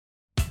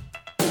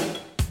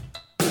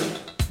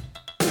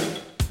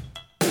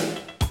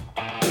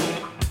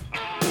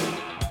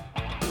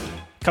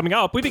Coming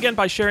up, we begin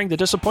by sharing the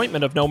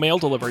disappointment of no mail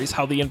deliveries,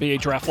 how the NBA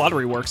draft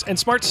lottery works, and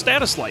smart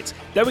status lights.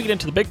 Then we get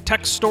into the big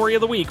tech story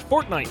of the week,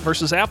 Fortnite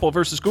versus Apple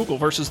versus Google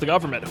versus the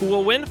government. Who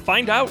will win?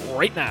 Find out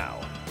right now.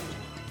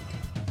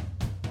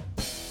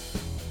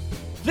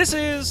 This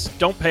is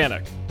Don't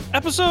Panic,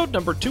 episode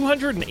number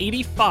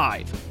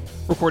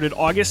 285, recorded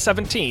August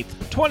 17th,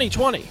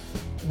 2020.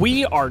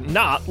 We are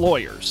not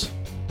lawyers.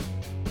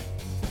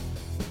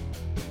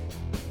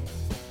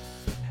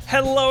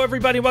 Hello,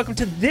 everybody. Welcome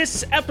to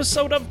this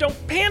episode of Don't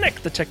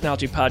Panic, the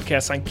technology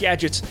podcast on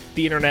gadgets,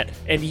 the internet,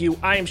 and you.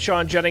 I am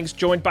Sean Jennings,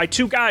 joined by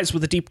two guys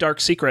with a deep, dark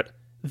secret.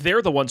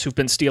 They're the ones who've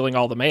been stealing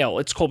all the mail.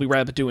 It's Colby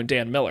Rabideau and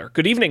Dan Miller.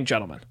 Good evening,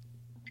 gentlemen.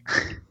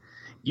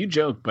 You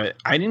joke, but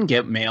I didn't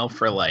get mail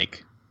for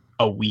like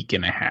a week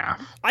and a half.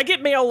 I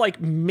get mail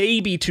like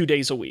maybe 2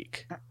 days a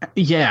week.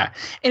 Yeah.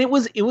 And it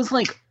was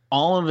like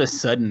all of a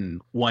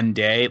sudden one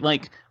day,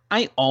 like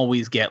I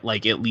always get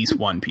like at least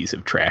one piece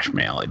of trash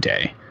mail a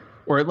day.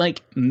 Or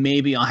like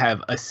maybe I'll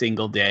have a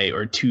single day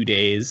or 2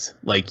 days.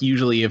 Like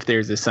usually if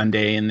there's a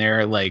Sunday in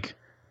there, like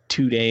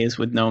 2 days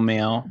with no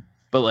mail.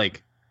 But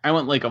like I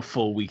went like a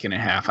full week and a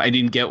half. I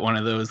didn't get one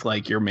of those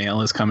like your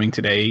mail is coming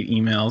today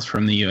emails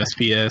from the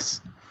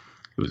USPS.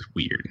 It was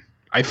weird.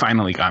 I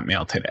finally got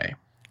mail today.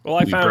 Well,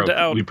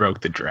 we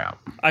broke the drought.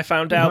 I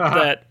found out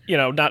that,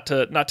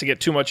 not to get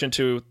too much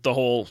into the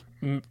whole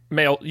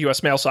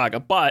U.S. mail saga,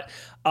 but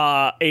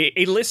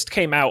a list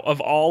came out of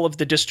all of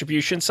the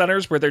distribution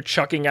centers where they're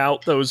chucking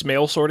out those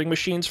mail sorting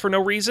machines for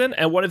no reason,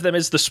 and one of them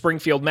is the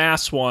Springfield,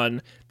 Mass.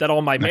 one that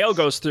all my mail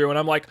goes through, and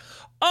I'm like,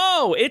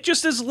 oh, it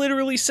just is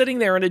literally sitting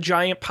there in a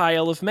giant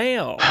pile of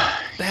mail.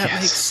 That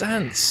makes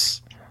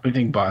sense. I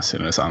think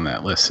Boston is on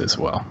that list as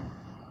well.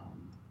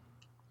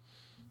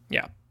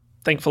 Yeah.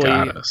 Thankfully,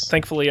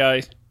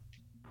 I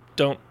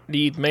don't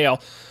need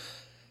mail.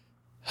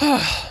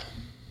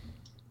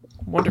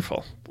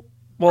 Wonderful.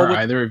 Well, are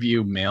either of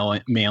you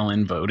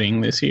mail-in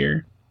voting this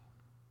year?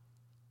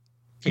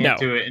 Can't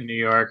do it in New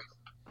York.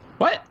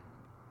 What?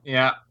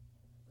 Yeah.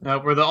 No,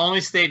 we're the only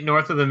state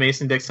north of the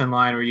Mason-Dixon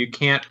line where you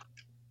can't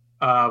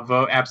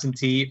vote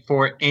absentee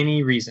for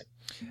any reason.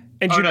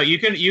 And you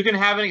can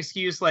have an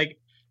excuse like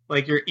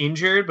you're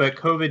injured, but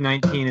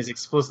COVID-19 is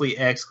explicitly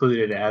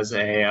excluded as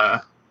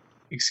a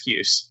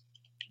excuse.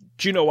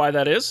 Do you know why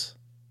that is?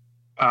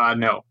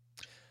 No.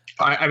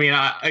 I mean,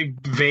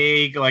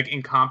 vague like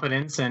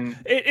incompetence and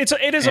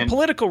it is a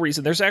political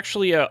reason. There's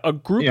actually a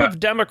group of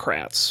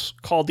Democrats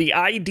called the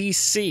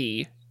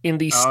IDC in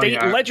the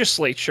state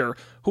legislature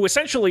who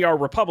essentially are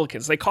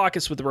Republicans. They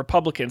caucus with the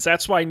Republicans.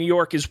 That's why New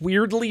York is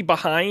weirdly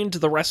behind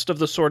the rest of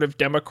the sort of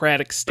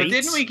Democratic states. But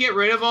didn't we get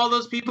rid of all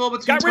those people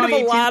between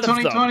 2018 and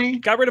 2020?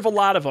 Got rid of a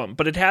lot of them,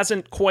 but it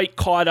hasn't quite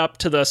caught up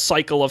to the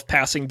cycle of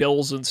passing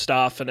bills and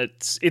stuff, and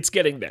it's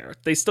getting there.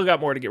 They still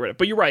got more to get rid of.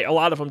 But you're right, a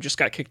lot of them just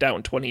got kicked out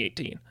in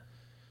 2018.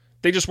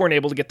 They just weren't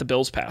able to get the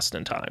bills passed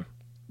in time.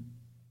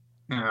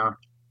 Yeah.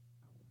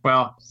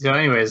 Well, so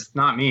anyways,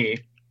 not me.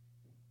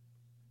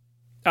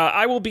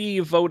 I will be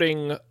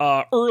voting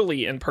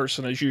early in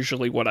person is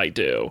usually what I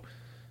do.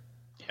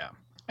 Yeah.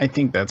 I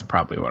think that's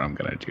probably what I'm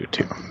going to do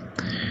too.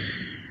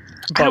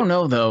 I don't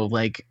know though,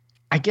 like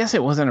I guess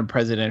it wasn't a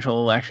presidential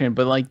election,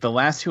 but like the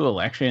last two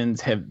elections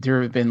has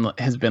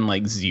been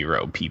like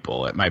 0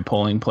 people at my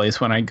polling place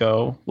when I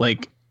go.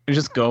 Like I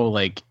just go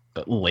like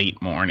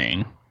late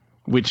morning,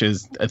 which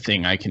is a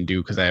thing I can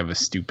do because I have a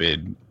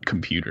stupid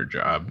computer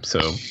job.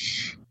 So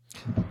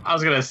I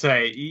was gonna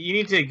say you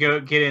need to go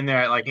get in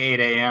there at like 8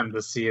 a.m.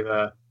 to see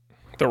the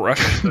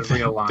rush, the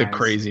real lines, the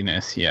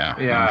craziness. Yeah.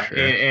 Sure.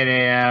 8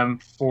 a.m.,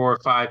 4 or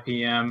 5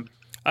 p.m.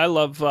 I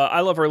love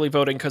early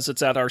voting because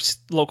it's at our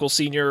local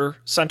senior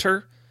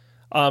center,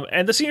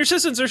 and the senior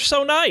citizens are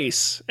so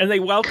nice and they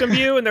welcome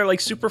you and they're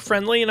like super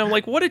friendly, and I'm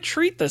like, what a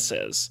treat this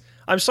is.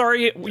 I'm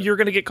sorry you're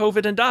gonna get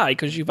COVID and die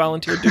because you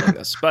volunteered doing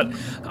this, but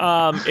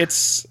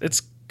it's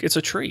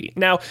a treat.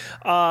 Now,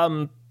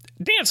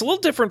 Dan, it's a little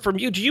different from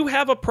you. Do you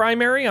have a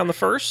primary on the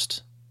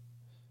 1st?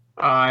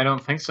 I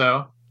don't think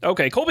so.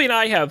 Okay, Colby and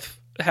I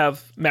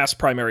have mass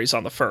primaries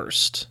on the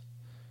 1st.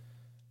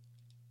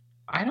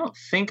 I don't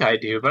think I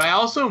do, but I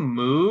also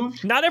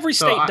moved. Not every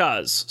state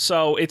does,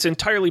 so it's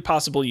entirely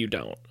possible you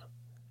don't.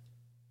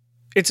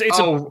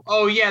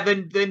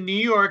 The New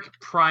York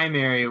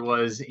primary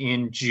was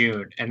in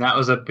June, and that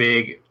was a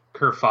big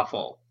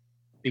kerfuffle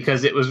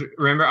because it was.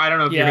 Remember, I don't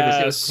know if you heard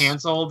this. It was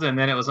canceled, and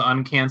then it was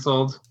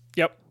uncanceled.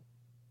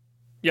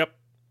 Yep.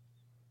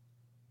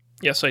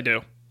 Yes, I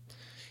do.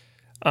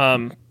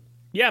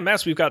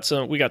 Mass. We got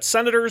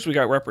senators, we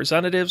got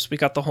representatives, we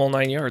got the whole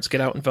 9 yards. Get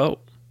out and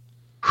vote.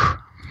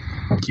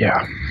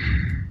 Yeah.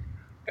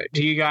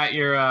 Do you got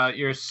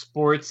your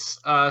sports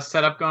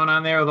setup going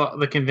on there with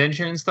the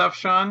convention and stuff,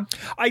 Sean?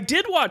 I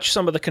did watch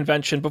some of the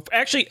convention, but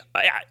actually,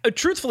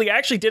 truthfully, I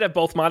actually did have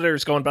both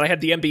monitors going, but I had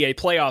the NBA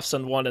playoffs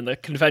on one and the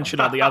convention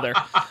on the other.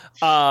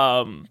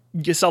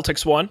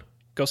 Celtics won.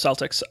 Go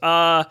Celtics.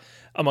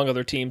 among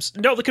other teams.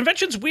 No, the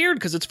convention's weird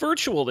because it's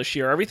virtual this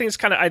year. Everything's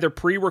kind of either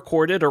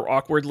pre-recorded or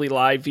awkwardly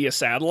live via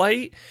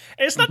satellite.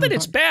 And it's not that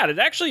it's bad. It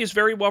actually is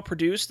very well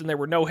produced and there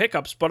were no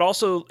hiccups, but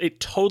also it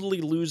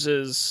totally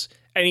loses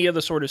any of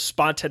the sort of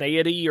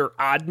spontaneity or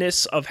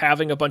oddness of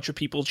having a bunch of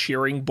people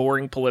cheering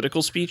boring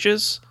political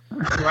speeches.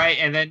 Right,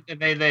 and then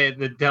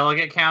the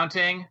delegate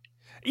counting.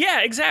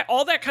 Yeah, exactly.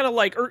 All that kind of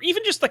like, or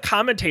even just the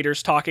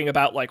commentators talking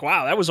about like,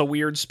 wow, that was a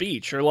weird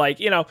speech. Or like,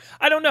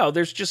 I don't know.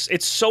 There's just,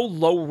 it's so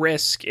low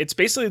risk. It's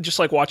basically just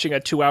like watching a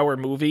 2-hour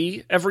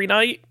movie every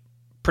night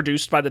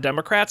produced by the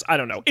Democrats. I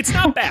don't know. It's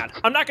not bad.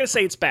 I'm not going to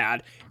say it's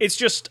bad. It's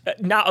just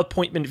not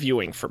appointment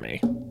viewing for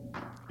me.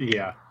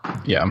 Yeah.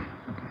 Yeah.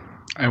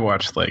 I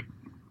watched like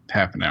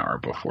half an hour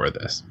before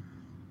this.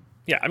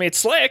 Yeah. I mean, it's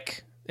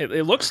slick. It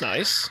looks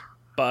nice,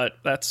 but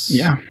that's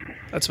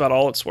about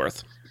all it's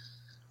worth.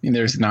 I mean,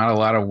 there's not a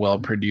lot of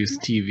well-produced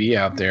TV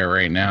out there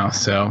right now,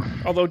 so...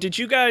 Although, did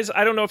you guys...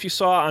 I don't know if you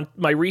saw on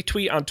my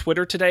retweet on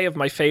Twitter today of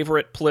my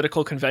favorite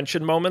political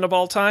convention moment of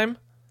all time.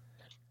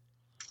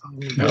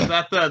 No. Was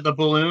that the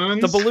balloons?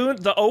 The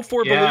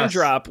 04 balloon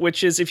drop,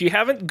 which is, if you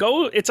haven't,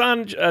 it's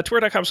on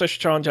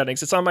twitter.com/Sean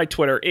Jennings. It's on my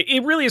Twitter.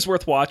 It really is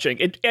worth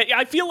watching.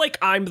 I feel like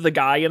I'm the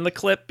guy in the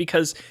clip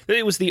because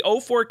it was the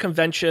 04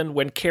 convention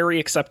when Kerry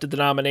accepted the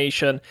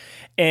nomination.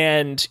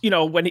 And,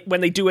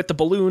 when they do it, the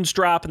balloons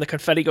drop and the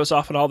confetti goes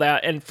off and all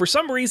that. And for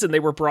some reason, they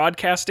were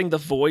broadcasting the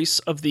voice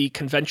of the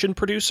convention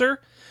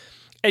producer.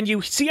 And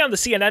you see on the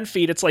CNN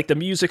feed, it's like the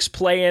music's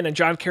playing and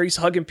John Kerry's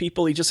hugging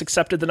people. He just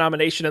accepted the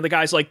nomination. And the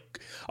guy's like,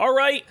 all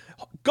right,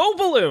 go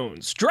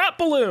balloons, drop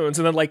balloons.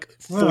 And then like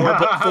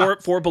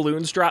four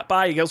balloons drop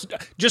by. He goes,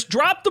 just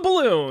drop the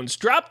balloons,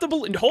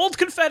 hold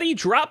confetti,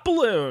 drop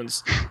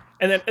balloons.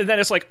 And then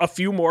it's like a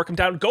few more come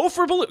down. Go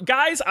for balloons.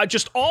 Guys,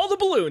 just all the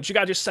balloons. You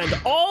got to just send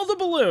all the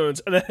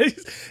balloons. And then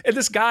and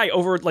this guy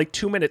over like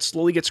 2 minutes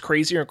slowly gets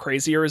crazier and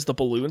crazier as the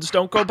balloons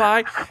don't go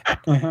by.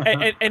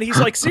 And he's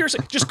like, seriously,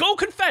 just go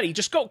confetti.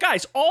 Just go.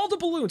 Guys, all the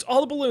balloons.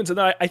 And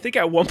then I think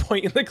at one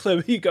point in the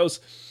clip, he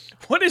goes,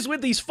 what is with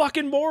these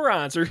fucking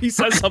morons? Or he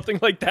says something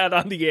like that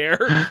on the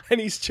air.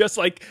 And he's just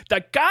like,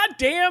 the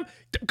goddamn,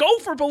 go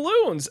for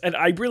balloons. And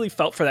I really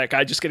felt for that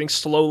guy just getting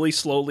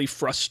slowly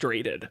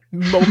frustrated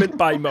moment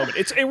by moment.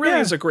 It really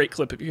is a great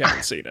clip if you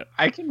haven't seen it.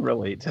 I can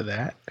relate to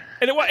that.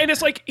 And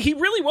it's like, he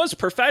really was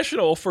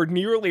professional for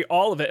nearly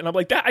all of it. And I'm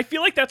like, I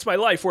feel like that's my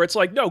life where it's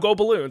like, no, go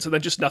balloons. And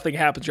then just nothing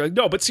happens. You're like,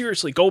 no, but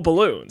seriously, go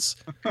balloons.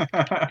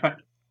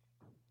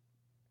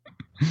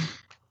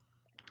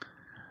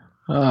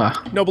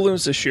 No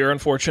balloons this year,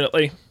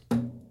 unfortunately.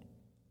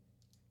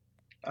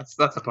 That's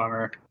a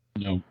bummer.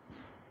 No,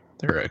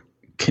 they're a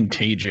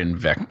contagion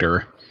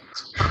vector.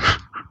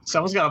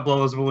 Someone's got to blow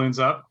those balloons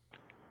up,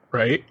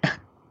 right?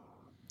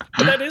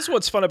 But that is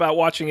what's fun about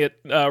watching it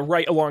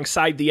right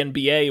alongside the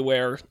NBA,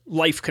 where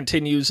life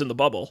continues in the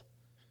bubble.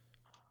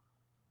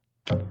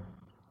 Do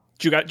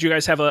you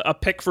guys have a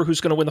pick for who's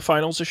going to win the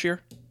finals this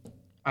year?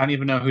 I don't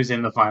even know who's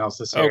in the finals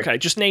this year. Okay,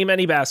 just name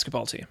any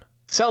basketball team.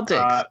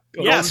 Celtics.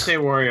 Golden State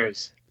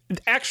Warriors.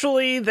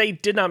 Actually, they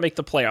did not make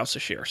the playoffs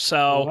this year.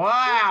 So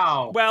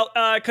wow. Well,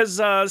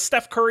 because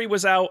Steph Curry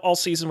was out all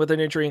season with an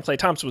injury and Klay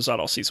Thompson was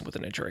out all season with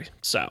an injury.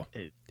 So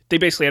they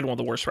basically had one of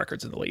the worst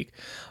records in the league.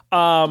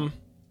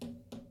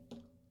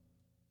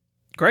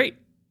 Great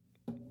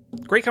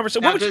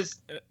conversation.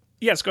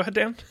 Yes, go ahead,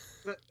 Dan.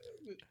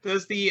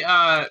 Does the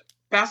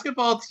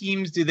basketball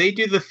teams, do they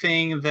do the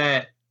thing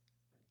that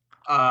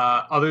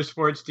other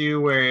sports do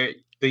where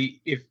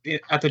if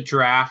at the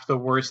draft the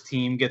worst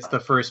team gets the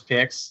first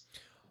picks?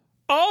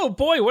 Oh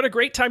boy, what a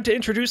great time to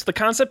introduce the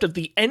concept of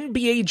the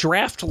NBA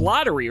draft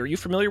lottery. Are you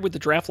familiar with the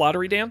draft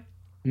lottery, Dan?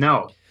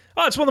 No.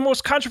 Oh, it's one of the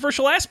most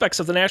controversial aspects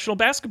of the National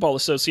Basketball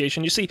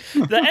Association. You see,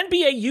 the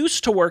NBA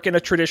used to work in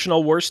a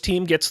traditional worst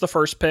team gets the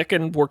first pick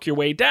and work your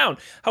way down.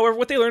 However,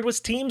 what they learned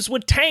was teams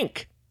would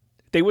tank.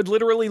 They would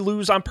literally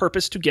lose on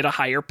purpose to get a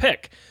higher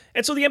pick.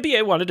 And so the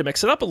NBA wanted to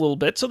mix it up a little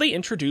bit, so they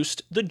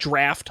introduced the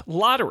draft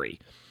lottery.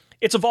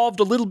 It's evolved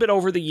a little bit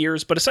over the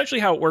years, but essentially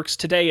how it works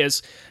today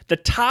is the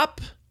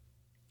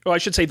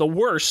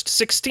worst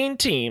 16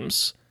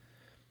 teams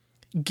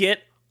get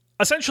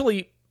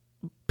essentially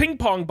ping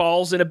pong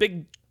balls in a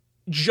big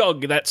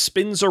jug that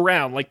spins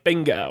around like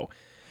bingo.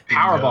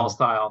 Powerball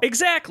style.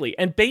 Exactly.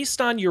 And based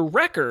on your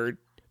record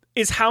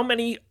is how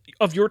many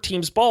of your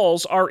team's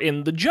balls are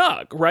in the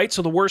jug, right?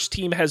 So the worst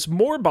team has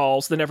more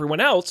balls than everyone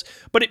else,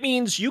 but it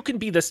means you can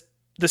be the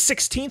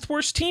 16th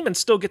worst team and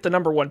still get the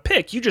number one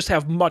pick. You just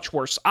have much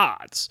worse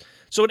odds.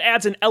 So it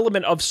adds an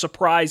element of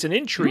surprise and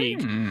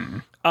intrigue.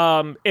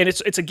 And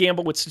it's a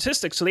gamble with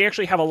statistics. So they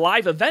actually have a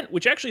live event,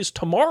 which actually is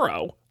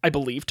tomorrow, I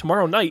believe,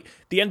 tomorrow night,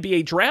 the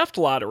NBA draft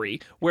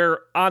lottery, where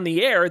on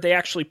the air, they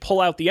actually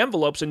pull out the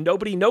envelopes and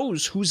nobody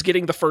knows who's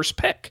getting the first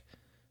pick.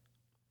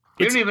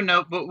 We don't even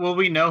know, but will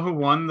we know who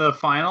won the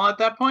final at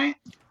that point?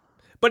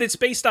 But it's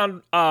based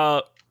on,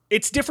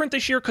 it's different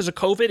this year because of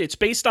COVID. It's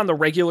based on the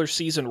regular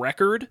season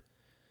record.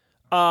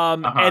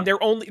 And they're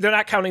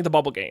not counting the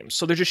bubble games.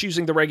 So they're just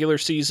using the regular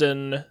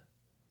season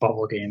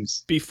Bubble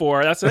Games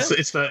before. That's it.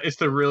 It's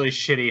the really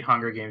shitty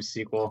Hunger Games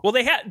sequel. Well,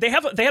 they had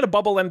a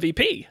Bubble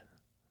MVP.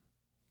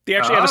 They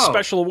actually had a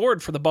special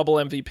award for the Bubble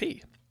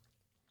MVP.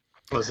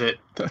 Was it?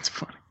 That's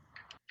funny.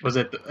 Was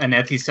it an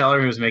Etsy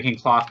seller who was making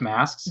cloth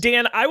masks?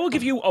 Dan, I will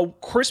give you a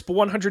crisp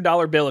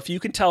 $100 bill if you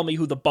can tell me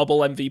who the Bubble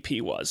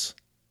MVP was.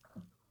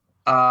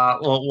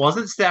 Well, it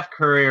wasn't Steph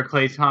Curry or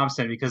Klay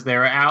Thompson because they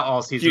were out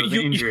all season with an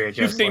injury.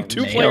 You've named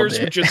two players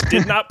who just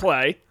did not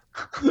play.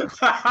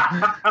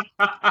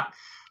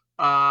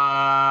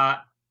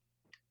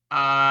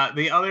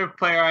 The other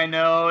player I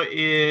know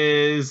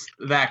is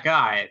that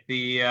guy,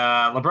 the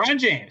LeBron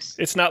James.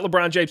 It's not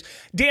LeBron James.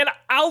 Dan,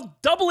 I'll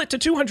double it to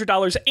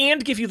 $200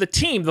 and give you the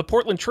team, the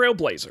Portland Trail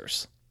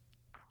Blazers.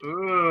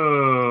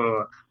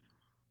 Ooh.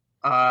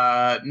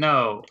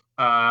 No.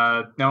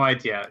 No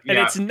idea. And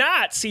it's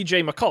not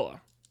CJ McCullough.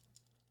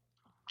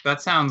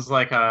 That sounds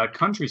like a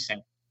country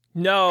singer.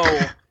 No,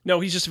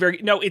 he's just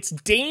it's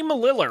Dame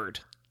Lillard.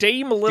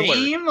 Dame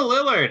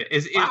Lillard.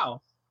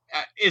 Wow.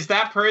 Is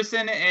that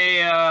person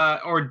a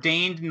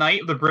ordained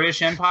knight of the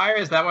British Empire?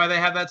 Is that why they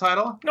have that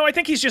title? No, I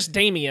think he's just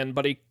Damien,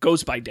 but he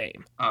goes by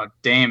Dame. Oh,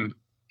 Dame.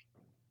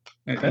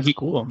 That's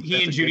cool.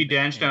 He and Judi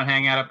Dench don't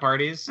hang out at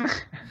parties.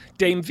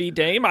 Dame v.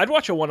 Dame. I'd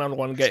watch a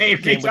one-on-one game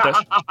with this.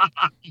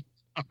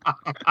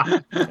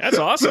 That's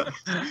awesome.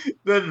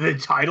 The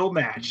title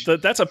match.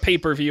 That's a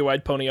pay-per-view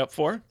I'd pony up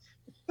for.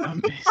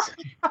 Amazing.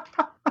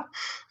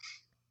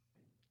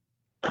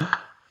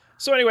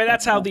 So anyway,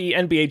 that's how the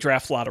NBA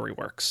draft lottery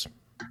works.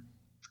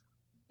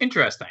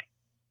 Interesting.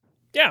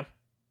 Yeah.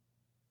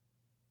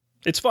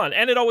 It's fun.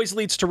 And it always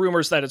leads to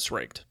rumors that it's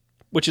rigged,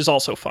 which is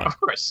also fun. Of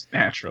course.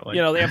 Naturally.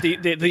 You know, they have the you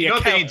know account.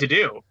 what they need to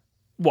do?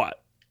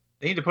 What?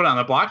 They need to put it on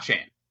the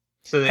blockchain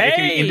so that it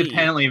can be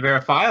independently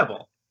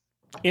verifiable.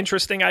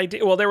 Interesting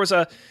idea. Well, there was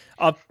a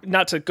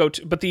not to go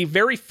to, but the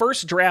very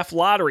first draft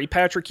lottery,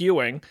 Patrick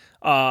Ewing,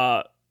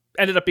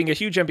 ended up being a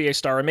huge NBA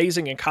star,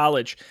 amazing in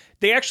college.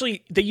 They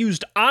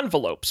used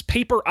envelopes,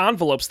 paper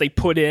envelopes they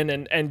put in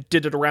and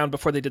did it around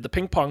before they did the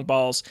ping pong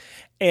balls.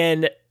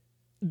 And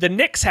the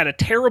Knicks had a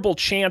terrible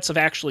chance of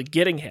actually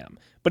getting him,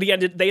 but they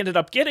ended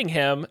up getting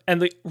him. And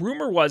the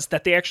rumor was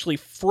that they actually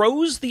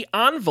froze the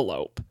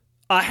envelope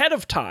ahead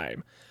of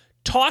time,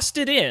 tossed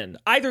it in.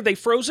 Either they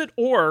froze it,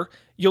 or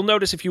you'll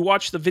notice if you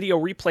watch the video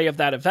replay of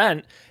that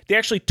event, they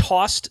actually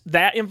tossed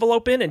that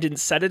envelope in and didn't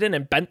set it in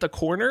and bent the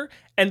corner.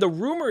 And the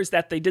rumor is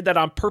that they did that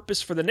on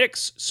purpose for the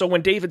Knicks. So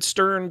when David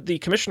Stern, the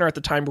commissioner at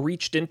the time,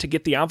 reached in to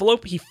get the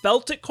envelope, he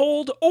felt it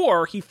cold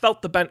or he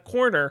felt the bent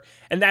corner.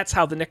 And that's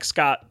how the Knicks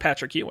got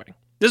Patrick Ewing.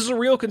 This is a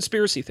real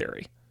conspiracy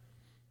theory.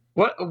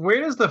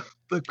 Where does the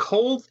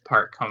cold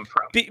part come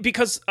from?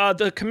 Because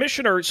the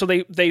commissioner, so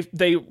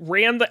they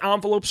ran the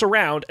envelopes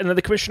around, and then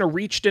the commissioner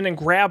reached in and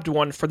grabbed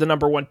one for the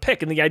number one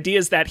pick. And the idea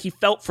is that he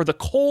felt for the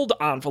cold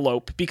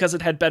envelope because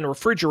it had been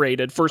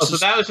refrigerated versus. So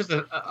that was just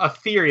a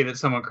theory that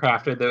someone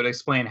crafted that would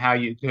explain how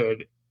you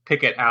could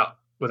pick it out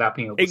without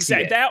being able to see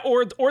it. That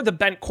or the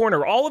bent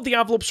corner. All of the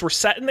envelopes were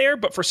set in there,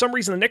 but for some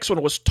reason the Knicks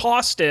one was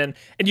tossed in,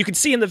 and you can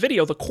see in the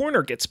video the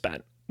corner gets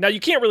bent. Now,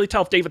 you can't really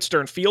tell if David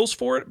Stern feels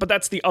for it, but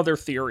that's the other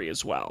theory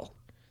as well.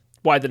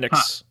 Why the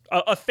Knicks...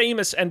 A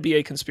famous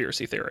NBA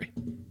conspiracy theory.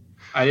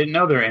 I didn't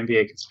know there were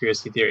NBA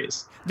conspiracy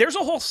theories. There's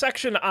a whole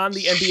section on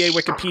the NBA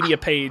Wikipedia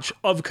page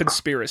of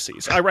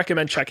conspiracies. I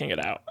recommend checking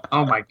it out.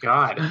 Oh, my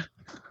God.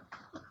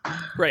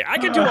 Right. I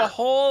could do a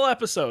whole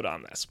episode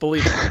on this,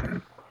 believe me.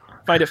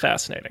 Find it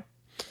fascinating.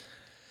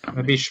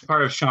 Maybe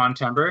part of Sean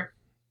Timber?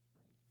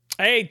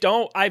 Hey,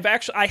 don't... I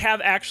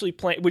have actually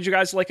played... Would you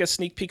guys like a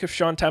sneak peek of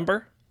Sean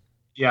Timber?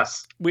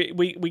 Yes.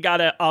 We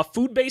got a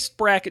food-based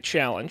bracket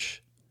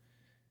challenge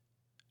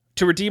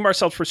to redeem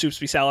ourselves for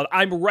Soupsby Salad.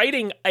 I'm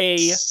writing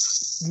a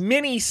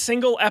mini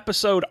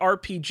single-episode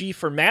RPG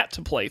for Matt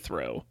to play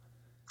through.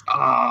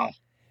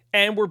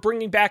 And we're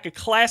bringing back a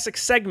classic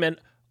segment,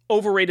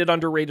 overrated,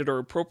 underrated, or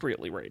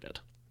appropriately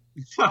rated.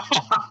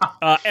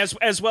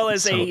 As well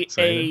as I'm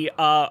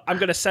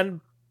going to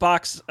send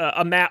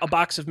Matt a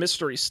box of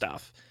mystery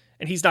stuff.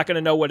 And he's not going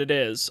to know what it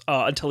is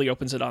until he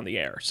opens it on the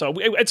air. So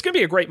it's going to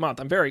be a great month.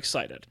 I'm very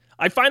excited.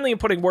 I finally am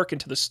putting work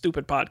into this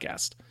stupid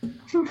podcast.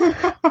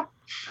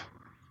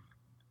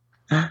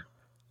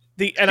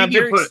 The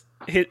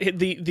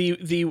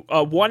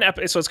one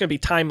episode, so it's going to be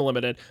time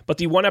limited, but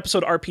the one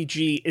episode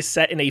RPG is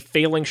set in a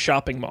failing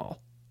shopping mall.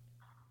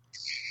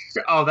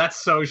 Oh, that's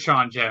so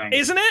Sean Jennings,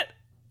 isn't it?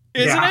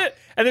 It?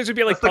 And there's going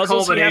to be like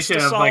puzzles he has to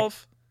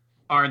solve.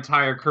 Our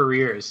entire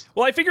careers.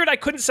 Well, I figured I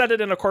couldn't set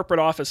it in a corporate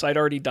office. I'd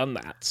already done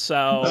that.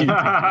 So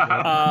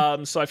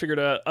so I figured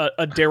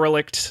a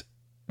derelict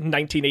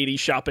 1980s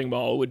shopping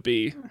mall would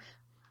be.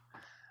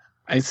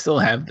 I still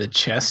have the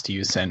chest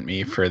you sent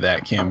me for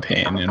that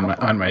campaign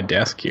on my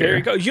desk here. There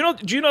you go.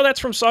 Do you know that's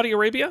from Saudi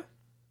Arabia?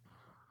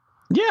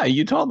 Yeah,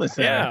 you told us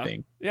that, yeah. I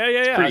think.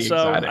 Yeah.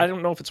 So exotic. I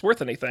don't know if it's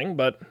worth anything,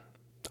 but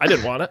I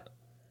didn't want it.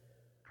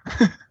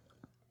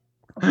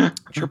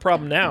 It's your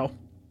problem now.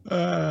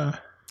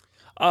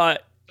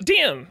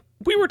 Dan,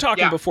 we were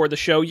talking before the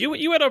show.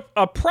 You had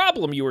a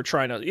problem you were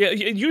trying to...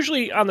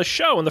 Usually on the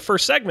show, in the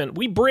first segment,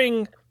 we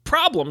bring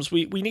problems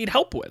we need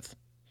help with.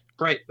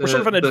 Right. We're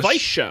sort of an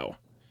advice show.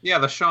 Yeah,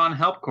 the Sean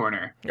Help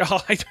Corner.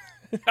 Oh,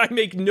 I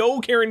make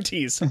no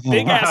guarantees.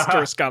 Big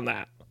asterisk on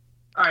that.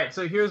 All right,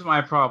 so here's my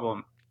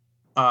problem.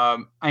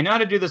 I know how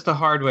to do this the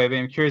hard way, but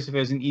I'm curious if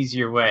there's an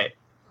easier way.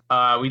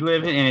 We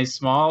live in a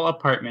small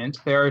apartment.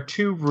 There are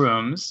 2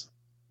 rooms,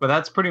 but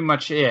that's pretty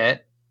much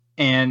it.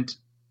 And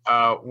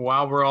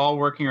while we're all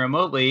working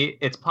remotely,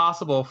 it's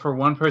possible for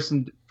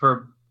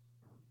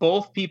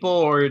both people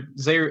or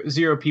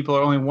zero people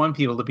or only 1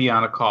 people to be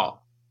on a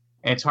call.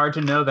 And it's hard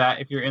to know that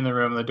if you're in the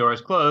room and the door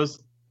is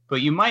closed,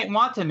 but you might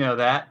want to know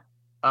that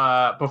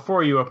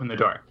before you open the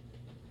door.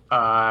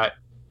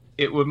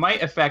 It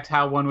might affect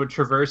how one would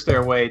traverse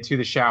their way to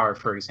the shower,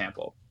 for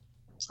example.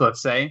 So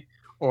let's say,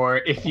 or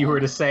if you were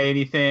to say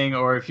anything,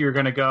 or if you were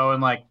going to go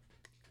and like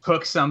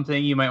cook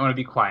something, you might want to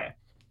be quiet.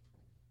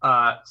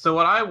 So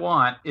what I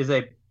want is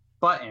a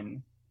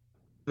button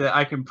that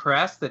I can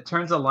press that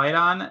turns a light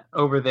on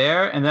over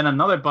there, and then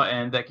another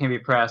button that can be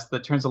pressed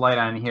that turns a light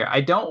on in here. I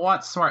don't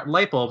want smart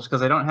light bulbs because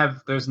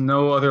there's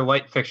no other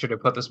light fixture to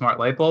put the smart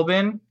light bulb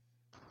in.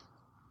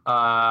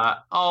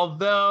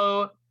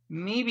 Although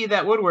maybe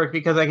that would work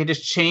because I could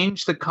just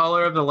change the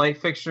color of the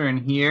light fixture in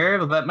here.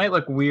 But that might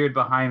look weird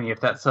behind me if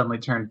that suddenly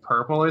turned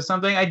purple or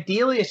something.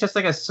 Ideally, it's just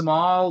like a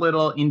small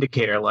little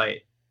indicator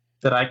light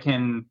that I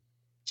can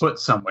put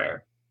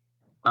somewhere.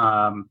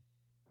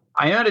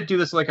 I know how to do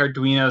this with like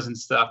Arduinos and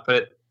stuff, but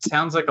it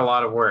sounds like a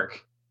lot of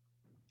work.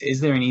 Is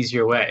there an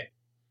easier way?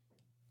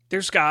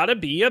 There's got to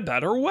be a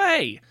better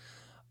way.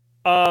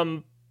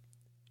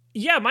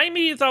 Yeah, my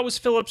immediate thought was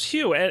Philips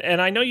Hue,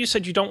 and I know you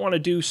said you don't want to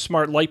do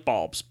smart light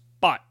bulbs,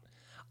 but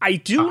I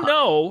do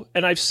know,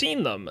 and I've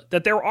seen them,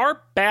 that there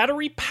are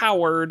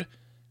battery-powered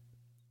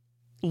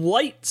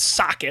light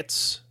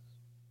sockets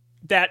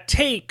that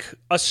take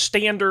a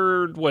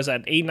standard,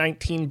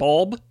 A19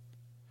 bulb?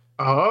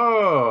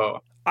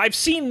 Oh. I've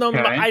seen them.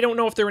 Okay. I don't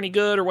know if they're any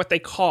good or what they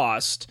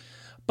cost.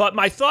 But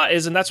my thought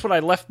is, and that's what I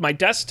left my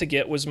desk to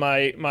get, was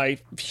my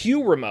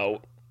Hue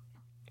remote,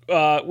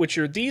 which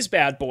are these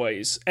bad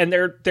boys, and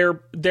they're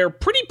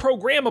pretty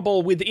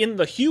programmable within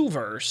the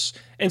Hueverse,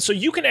 and so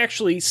you can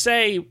actually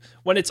say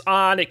when it's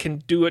on, it can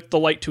do the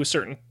light to a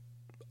certain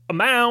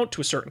amount,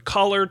 to a certain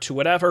color, to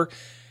whatever,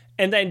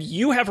 and then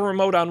you have a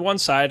remote on one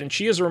side, and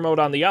she has a remote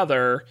on the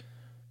other.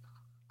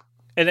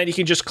 And then you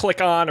can just click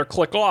on or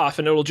click off,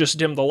 and it'll just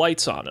dim the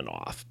lights on and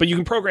off. But you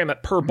can program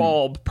it per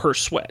bulb, per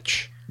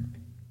switch.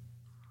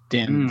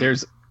 Dan,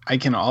 I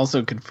can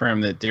also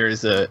confirm that there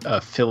is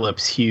a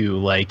Philips Hue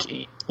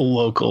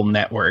local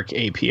network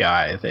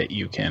API that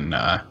you can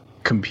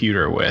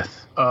computer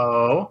with.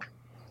 Oh.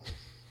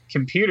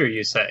 Computer,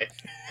 you say?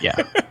 Yeah.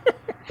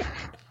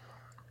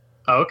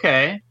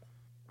 Okay.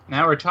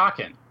 Now we're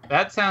talking.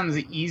 That sounds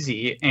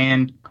easy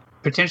and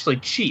potentially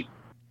cheap.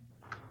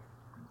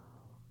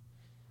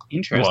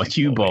 Interesting. Well,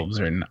 Hue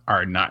bulbs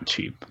are not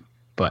cheap,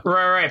 but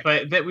right.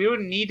 But that we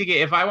wouldn't need to get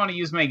if I want to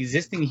use my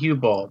existing Hue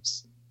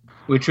bulbs,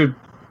 which would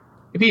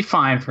be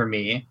fine for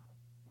me,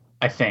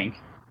 I think.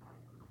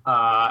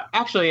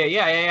 Actually,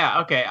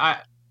 yeah. Okay,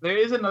 there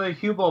is another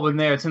Hue bulb in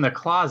there. It's in the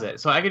closet,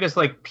 so I could just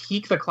like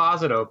peek the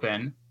closet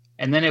open,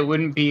 and then it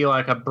wouldn't be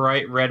like a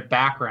bright red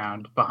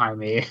background behind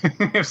me.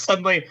 If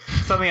suddenly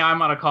I'm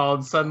on a call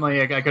and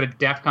suddenly I go to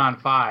DEF CON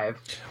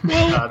 5,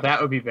 well,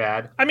 that would be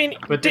bad. I mean,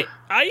 but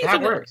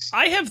that works.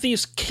 I have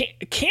these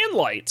can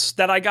lights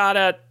that I got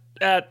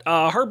at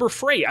Harbor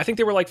Freight. I think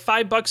they were like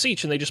 $5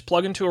 each, and they just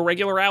plug into a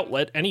regular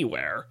outlet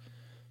anywhere.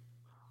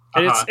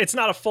 And it's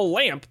not a full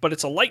lamp, but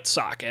it's a light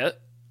socket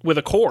with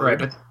a cord. Right,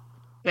 but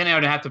then I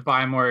would have to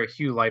buy more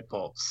Hue light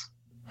bulbs.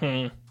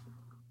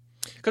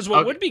 Because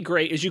what would be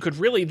great is you could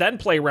really then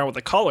play around with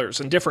the colors,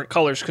 and different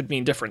colors could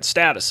mean different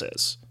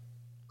statuses.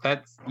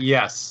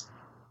 Yes.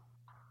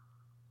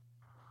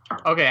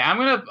 Okay, I'm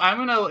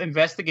gonna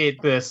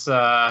investigate this.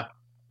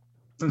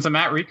 Since I'm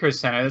at Recurse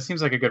Center, this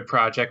seems like a good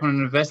project. I'm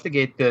gonna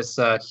investigate this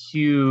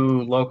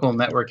Hue local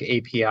network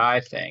API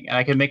thing, and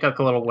I can make like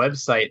a little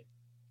website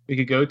we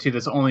could go to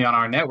that's only on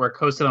our network,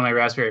 hosted on my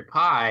Raspberry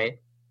Pi.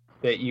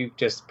 That you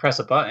just press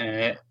a button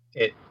and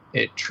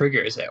it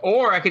triggers it,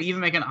 or I could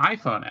even make an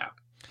iPhone app.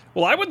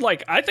 Well,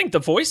 I think the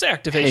voice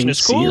activation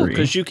is cool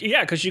because you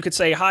could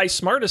say, "Hi,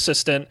 Smart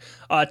Assistant,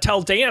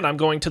 tell Dan I'm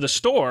going to the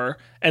store,"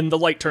 and the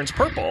light turns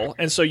purple,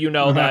 and so you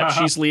know that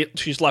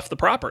she's left the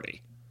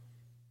property.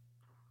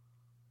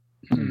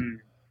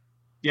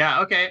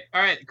 Yeah. Okay.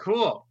 All right.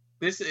 Cool.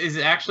 This is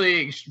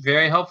actually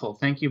very helpful.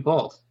 Thank you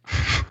both.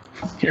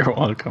 You're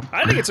welcome.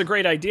 I think it's a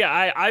great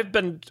idea.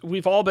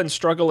 We've all been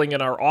struggling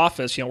in our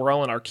office. We're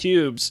all in our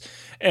cubes,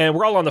 and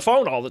we're all on the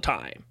phone all the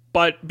time.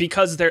 But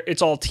because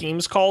it's all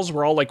Teams calls,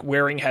 we're all like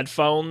wearing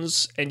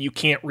headphones, and you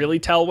can't really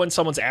tell when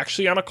someone's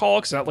actually on a call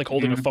because it's not like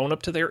holding a phone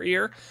up to their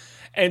ear.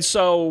 And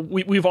so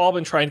we've all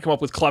been trying to come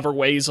up with clever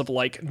ways of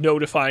like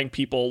notifying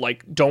people,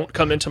 like, don't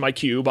come into my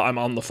cube, I'm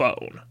on the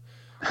phone.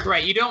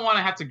 Right. You don't want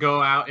to have to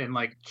go out and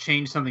like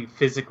change something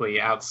physically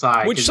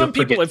outside, which some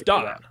people have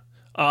done.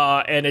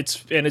 And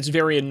it's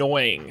very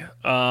annoying.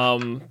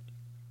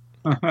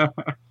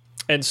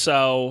 And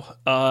so,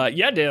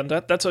 yeah, Dan,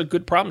 that's a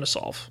good problem to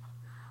solve.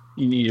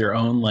 You need your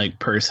own like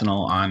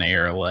personal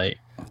on-air light.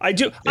 I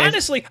do.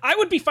 Honestly, I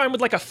would be fine with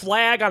like a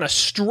flag on a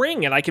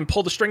string, and I can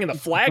pull the string and the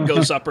flag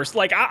goes up. Or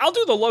like, I'll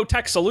do the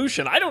low-tech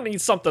solution. I don't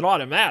need something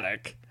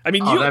automatic. I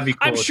mean, that'd be cool,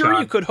 I'm sure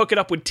John. you could hook it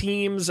up with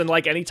Teams, and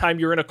like anytime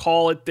you're in a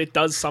call, it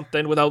does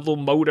something with a little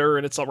motor,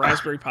 and it's a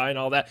Raspberry Pi and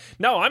all that.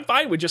 No, I'm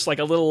fine with just like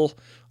a little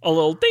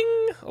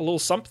ding, a little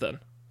something.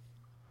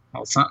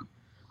 Oh, something.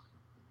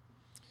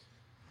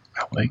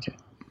 I like it.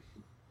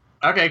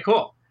 Okay,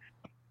 cool.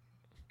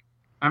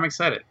 I'm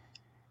excited.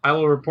 I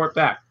will report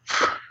back.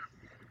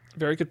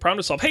 Very good problem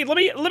to solve. Hey, let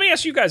me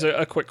ask you guys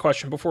a quick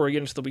question before we get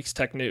into the week's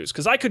tech news,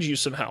 because I could use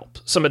some help,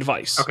 some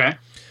advice. Okay.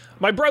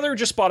 My brother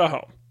just bought a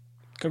home.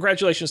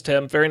 Congratulations to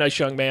him. Very nice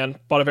young man.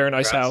 Bought a very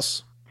nice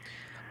house.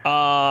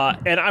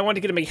 And I wanted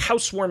to get him a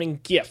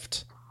housewarming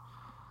gift.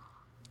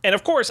 And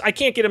of course, I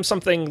can't get him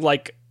something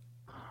like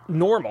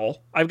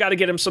normal. I've got to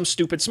get him some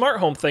stupid smart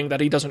home thing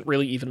that he doesn't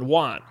really even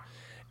want.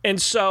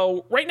 And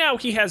so right now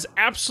he has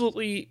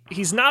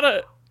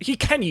he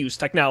can use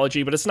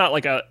technology, but it's not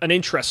like an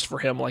interest for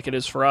him like it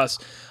is for us.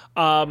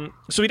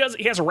 So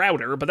he has a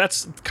router, but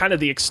that's kind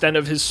of the extent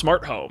of his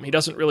smart home. He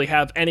doesn't really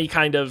have any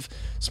kind of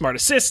smart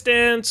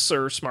assistants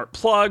or smart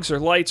plugs or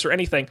lights or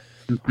anything.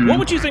 Mm-hmm. What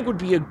would you think would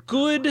be a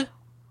good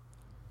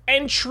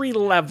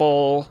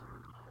entry-level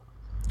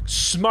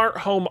smart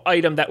home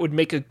item that would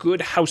make a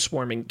good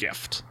housewarming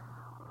gift?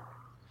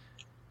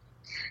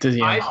 Does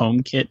he have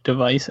HomeKit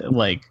device?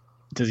 Like,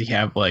 does he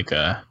have like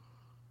a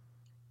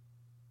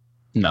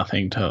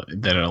nothing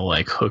that it'll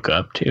like hook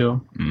up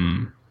to?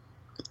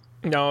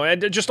 No,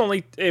 and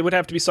it would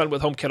have to be something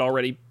with HomeKit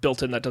already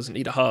built in that doesn't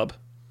need a hub.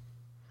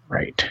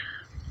 Right.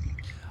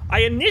 I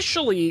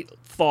initially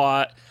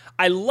thought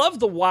I love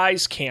the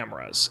Wyze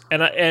cameras,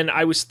 and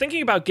I was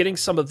thinking about getting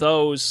some of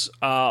those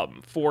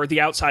for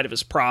the outside of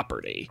his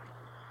property.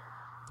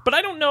 But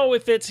I don't know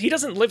if he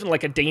doesn't live in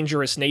like a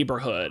dangerous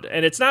neighborhood,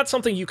 and it's not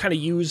something you kind of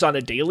use on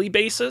a daily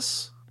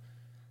basis.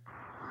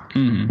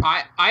 Mm-hmm.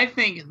 I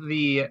think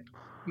the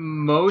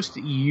most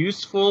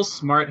useful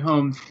smart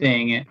home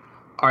thing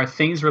are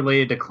things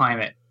related to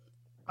climate,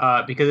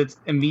 because it's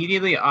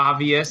immediately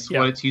obvious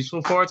what it's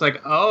useful for. It's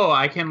like, oh,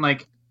 I can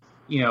like,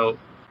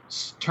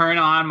 turn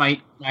on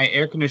my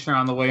air conditioner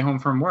on the way home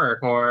from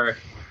work, or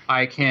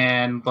I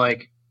can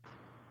like,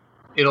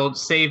 it'll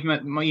save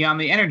me on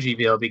the energy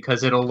bill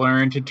because it'll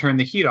learn to turn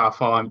the heat off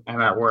while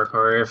I'm at work,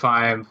 or if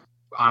I'm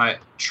on a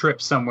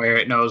trip somewhere,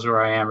 it knows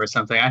where I am or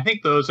something. I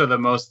think those are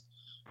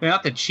they're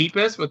not the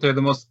cheapest, but they're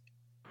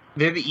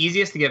the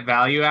easiest to get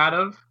value out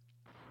of.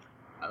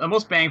 The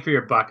most bang for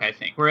your buck, I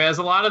think. Whereas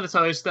a lot of this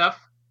other stuff,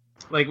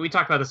 like we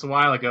talked about this a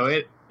while ago,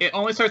 it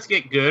only starts to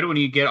get good when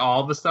you get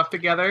all the stuff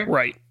together.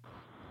 Right.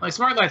 Like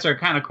smart lights are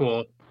kind of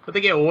cool, but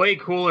they get way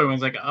cooler when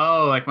it's like,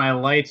 oh, like my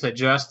lights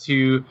adjust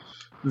to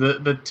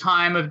the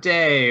time of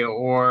day,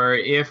 or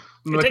if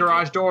the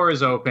garage door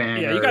is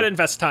open. Yeah, you got to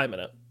invest time in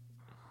it.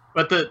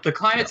 But the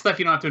climate stuff,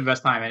 you don't have to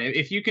invest time in.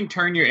 If you can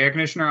turn your air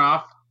conditioner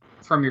off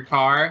from your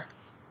car,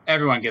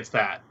 everyone gets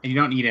that, and you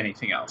don't need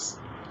anything else.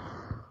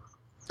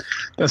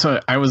 That's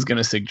what I was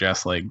gonna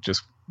suggest, like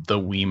just the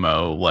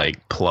Wemo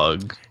like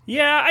plug.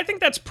 Yeah, I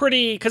think that's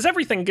pretty, because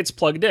everything gets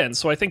plugged in,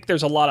 so I think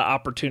there's a lot of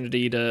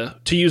opportunity to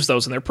use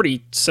those, and they're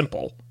pretty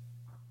simple.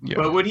 Yeah.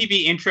 But would he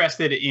be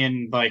interested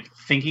in like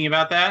thinking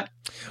about that?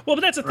 Well,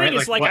 but that's the thing. Right?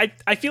 Is like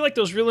I feel like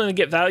those really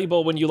get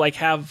valuable when you like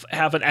have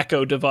an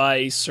Echo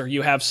device, or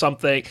you have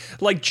something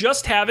like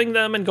just having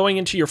them and going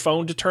into your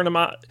phone to turn them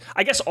on.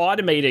 I guess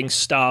automating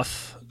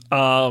stuff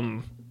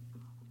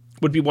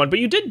would be one. But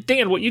you did,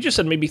 Dan, what you just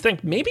said made me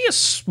think maybe a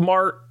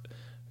smart.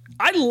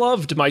 I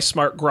loved my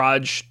smart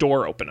garage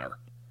door opener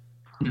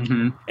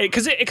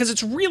because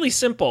it's really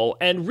simple,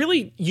 and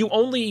really you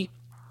only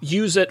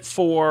use it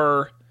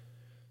for.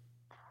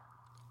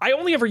 I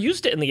only ever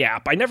used it in the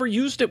app. I never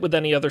used it with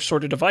any other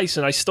sort of device,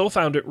 and I still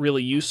found it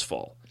really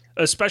useful,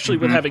 especially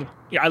with having,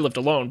 I lived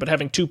alone, but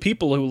having two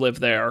people who live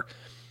there,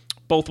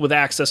 both with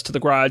access to the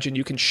garage, and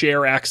you can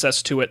share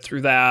access to it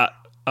through that.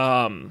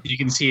 You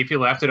can see if you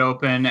left it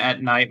open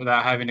at night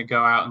without having to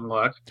go out and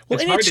look. Well,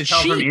 it's hard to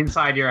tell from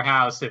inside your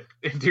house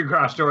if your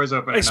garage door is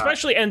open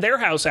especially, and their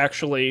house,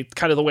 actually,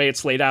 kind of the way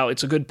it's laid out,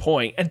 it's a good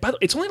point. And by the way,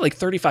 it's only like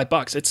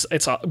 $35.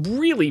 It's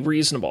really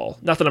reasonable.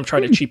 Not that I'm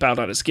trying to cheap out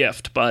on his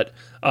gift, but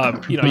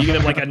you get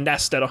him like a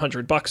Nest at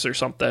 $100 or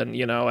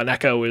something. An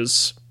Echo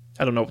is,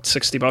 I don't know,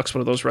 $60. What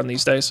do those run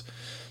these days?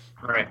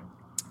 Right.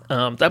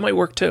 That might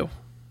work too.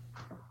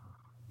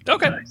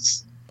 Okay.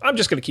 Nice. I'm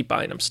just gonna keep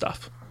buying him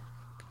stuff.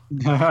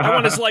 I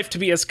want his life to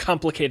be as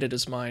complicated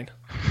as mine.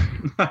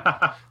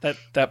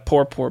 That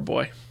poor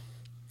boy.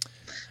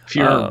 If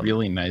you're a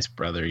really nice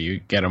brother, you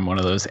get him one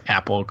of those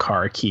Apple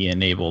Car key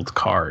enabled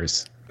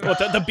cars. What,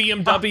 the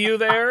BMW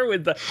there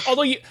with the?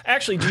 Although do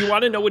you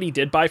want to know what he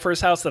did buy for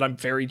his house that I'm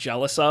very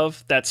jealous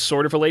of? That's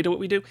sort of related to what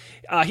we do.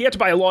 He had to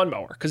buy a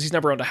lawnmower because he's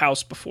never owned a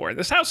house before.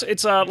 This house,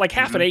 it's like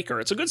half an acre.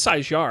 It's a good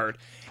sized yard.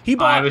 He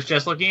bought. I was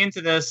just looking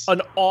into this.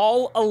 An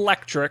all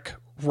electric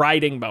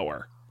riding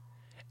mower.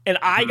 and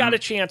I got a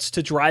chance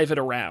to drive it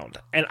around.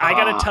 And I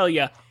got to tell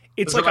you,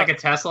 it's like a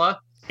Tesla.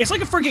 It's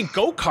like a friggin'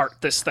 go-kart,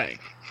 this thing.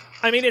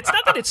 I mean, it's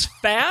not that it's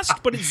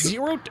fast, but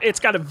it's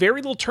got a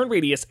very little turn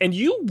radius, and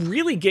you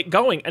really get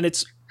going. And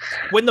it's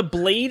when the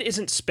blade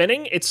isn't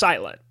spinning, it's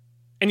silent.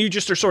 And you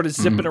just are sort of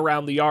zipping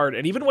around the yard.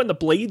 And even when the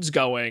blade's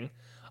going,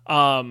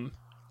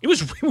 it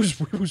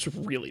was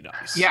really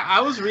nice. Yeah,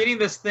 I was reading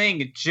this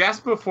thing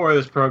just before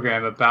this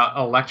program about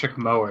electric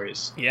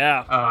mowers.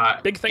 Yeah,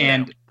 big thing.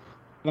 And now.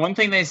 One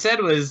thing they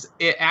said was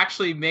it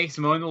actually makes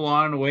mowing the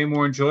lawn way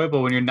more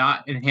enjoyable when you're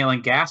not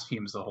inhaling gas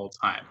fumes the whole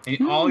time.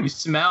 And all you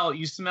smell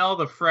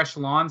the fresh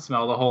lawn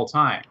smell the whole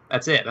time.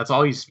 That's it. That's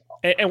all you smell.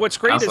 And what's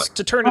great is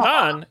to turn it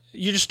on,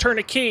 you just turn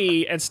a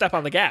key and step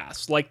on the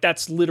gas. Like,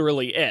 that's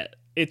literally it.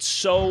 It's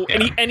so,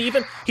 and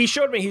even he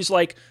showed me, he's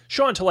like,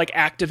 Sean, to like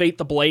activate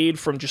the blade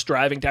from just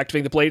driving to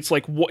activate the blade, it's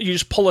like what you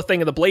just pull a thing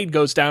and the blade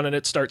goes down and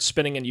it starts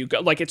spinning and you go.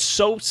 Like, it's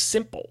so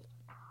simple.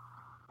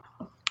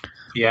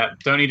 Yeah,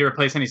 don't need to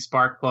replace any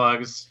spark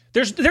plugs.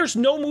 There's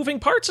no moving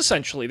parts,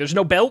 essentially. There's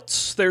no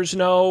belts. There's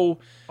no...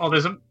 Oh,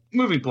 there's a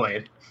moving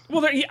blade.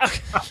 Well,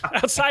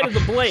 outside of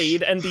the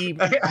blade and the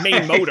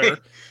main motor.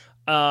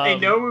 A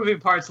no moving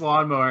parts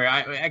lawnmower.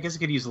 I guess it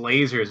could use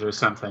lasers or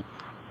something.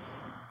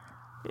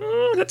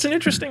 That's an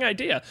interesting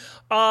idea.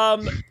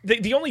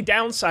 The only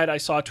downside I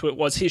saw to it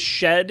was his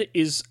shed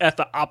is at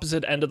the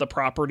opposite end of the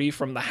property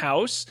from the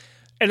house.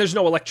 And there's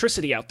no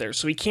electricity out there,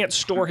 so he can't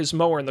store his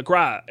mower in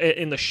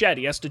the shed.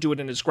 He has to do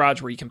it in his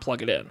garage where he can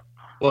plug it in.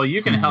 Well,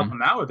 you can help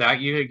him out with that.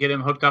 You could get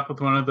him hooked up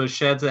with one of those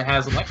sheds that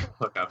has electric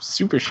hookups.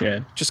 Super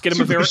shed. Just get him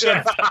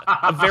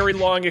a very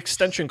long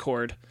extension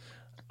cord.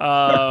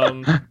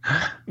 Yeah,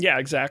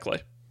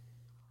 exactly.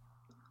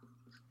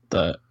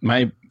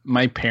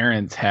 My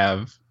parents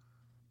have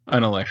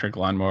an electric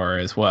lawnmower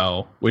as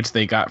well, which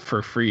they got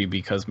for free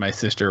because my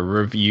sister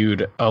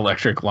reviewed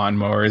electric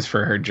lawnmowers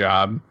for her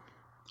job,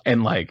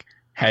 and like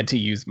had to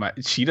use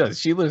she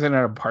lives in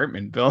an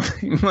apartment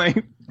building.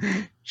 Like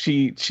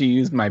she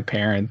used my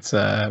parents'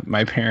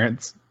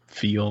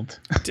 field.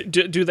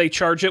 Do they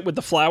charge it with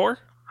the flower?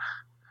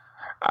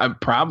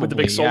 Probably with the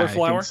big solar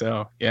flower. I think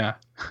so yeah.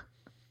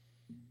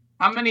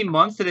 How many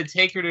months did it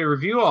take her to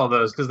review all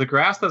those? Because the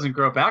grass doesn't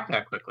grow back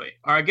that quickly.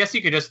 Or I guess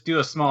you could just do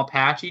a small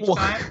patch each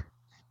time.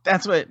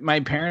 That's what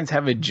my parents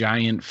have, a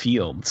giant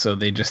field, so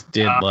they just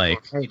did right.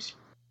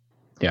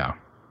 Yeah.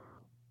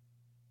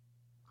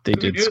 They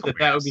did knew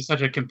that would be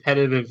such a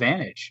competitive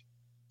advantage.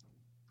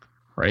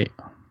 Right.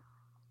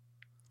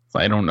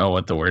 I don't know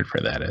what the word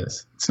for that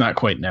is. It's not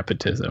quite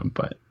nepotism,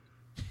 but...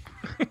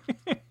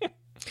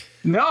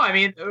 No, I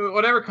mean,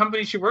 whatever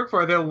company she worked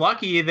for, they're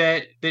lucky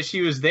that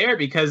she was there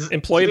because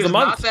Employee of the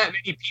month. Not that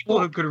many people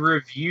who could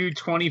review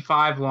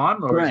 25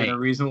 lawnmowers in a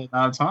reasonable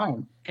amount of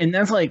time. And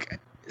that's like...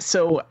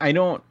 So I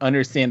don't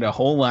understand a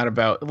whole lot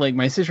about, like,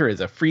 my sister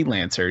is a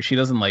freelancer. She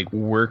doesn't like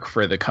work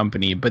for the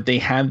company, but they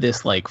have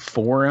this like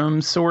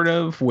forum sort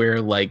of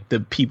where like the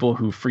people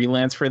who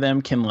freelance for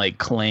them can like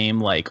claim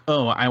like,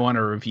 oh, I want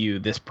to review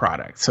this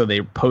product. So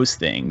they post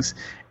things,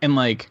 and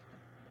like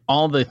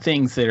all the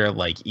things that are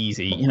like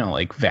easy, you know,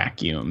 like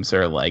vacuums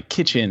or like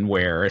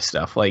kitchenware or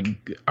stuff like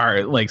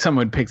are like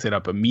someone picks it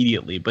up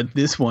immediately. But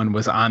this one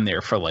was on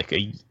there for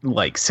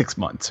like 6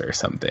 months or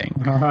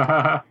something.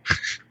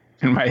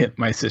 And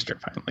my sister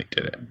finally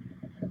did it.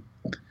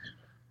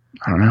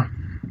 I don't know.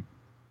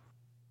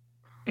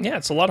 Yeah,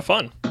 it's a lot of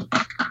fun.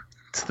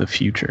 It's the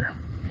future.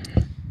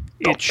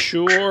 It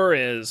sure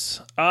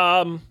is.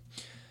 Gentlemen,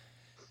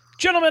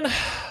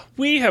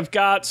 we have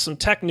got some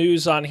tech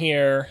news on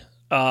here.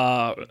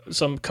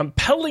 Some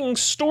compelling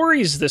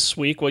stories this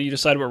week. Well, you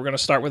decided what we're going to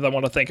start with. I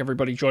want to thank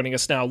everybody joining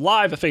us now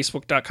live at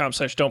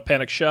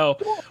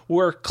facebook.com/don'tpanicshow.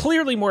 We're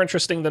clearly more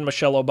interesting than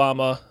Michelle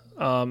Obama.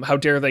 How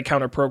dare they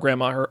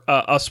counter-program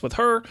us with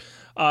her.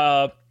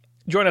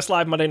 Join us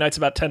live Monday nights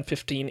about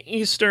 10:15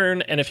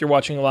 Eastern. And if you're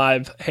watching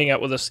live, hang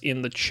out with us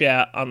in the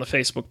chat on the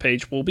Facebook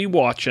page. We'll be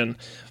watching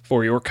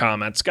for your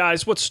comments.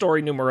 Guys, what's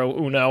story numero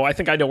uno? I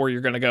think I know where you're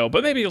going to go,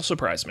 but maybe you'll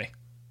surprise me.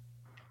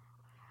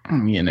 I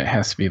mean, it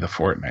has to be the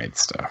Fortnite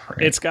stuff,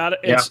 right?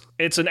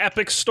 It's an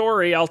epic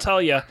story, I'll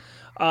tell you.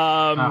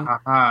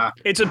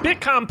 It's a bit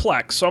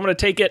complex, so I'm going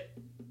to take it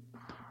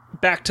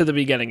back to the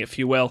beginning, if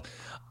you will.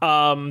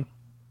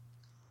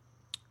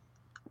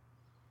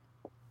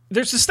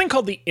 There's this thing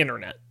called the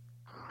internet.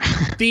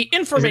 The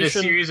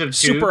information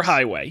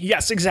superhighway.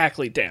 Yes,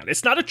 exactly, Dan.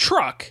 It's not a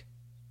truck.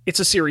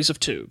 It's a series of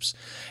tubes.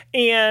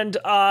 And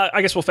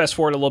I guess we'll fast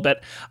forward a little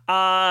bit.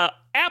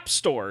 App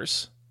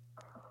stores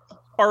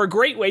are a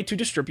great way to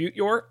distribute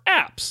your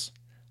apps.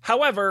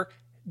 However,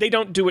 they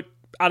don't do it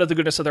out of the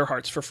goodness of their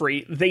hearts for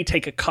free. They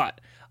take a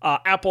cut.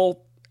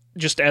 Apple,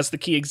 just as the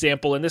key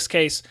example in this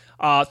case,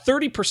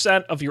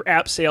 30% of your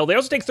app sale. They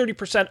also take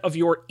 30% of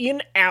your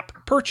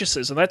in-app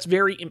purchases, and that's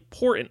very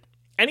important.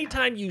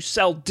 Anytime you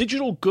sell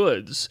digital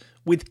goods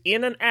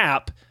within an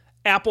app,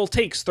 Apple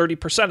takes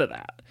 30% of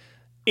that.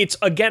 It's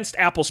against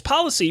Apple's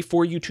policy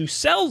for you to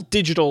sell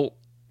digital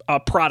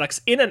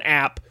products in an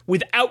app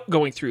without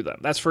going through them.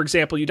 That's, for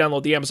example, you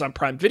download the Amazon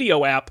Prime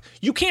Video app.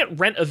 You can't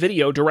rent a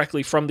video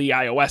directly from the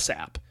iOS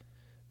app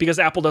because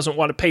Apple doesn't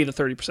want to pay the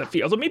 30%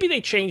 fee. Although maybe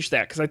they changed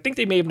that because I think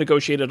they may have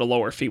negotiated a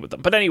lower fee with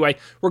them. But anyway,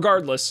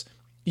 regardless,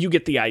 you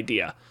get the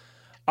idea.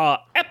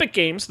 Epic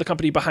Games, the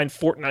company behind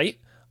Fortnite,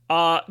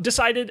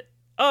 decided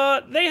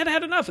they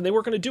had enough and they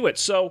weren't going to do it.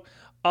 So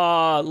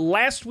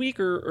last week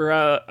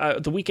or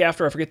the week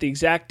after, I forget the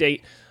exact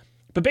date,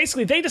 but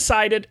basically they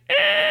decided,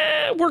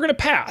 we're going to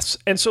pass.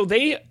 And so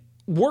they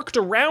worked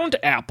around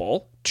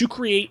Apple to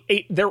create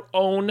their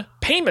own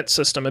payment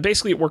system. And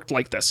basically it worked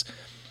like this.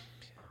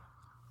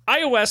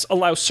 iOS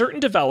allows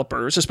certain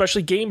developers,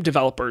 especially game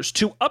developers,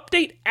 to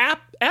update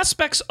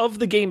aspects of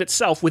the game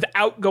itself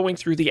without going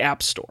through the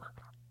App Store.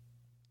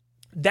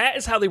 That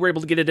is how they were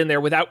able to get it in there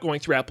without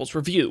going through Apple's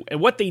review. And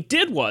what they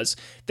did was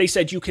they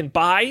said you can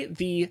buy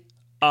the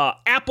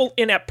Apple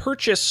in-app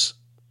purchase,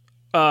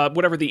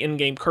 whatever the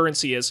in-game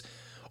currency is,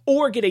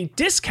 or get a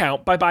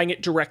discount by buying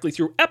it directly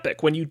through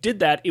Epic. When you did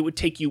that, it would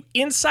take you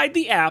inside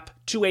the app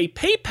to a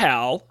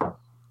PayPal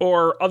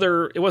or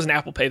other, it wasn't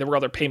Apple Pay, there were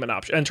other payment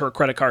options, enter a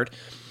credit card,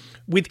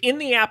 within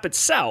the app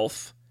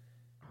itself,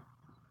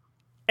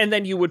 and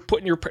then you would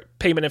put in your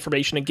payment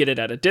information and get it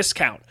at a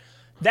discount.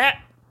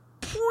 That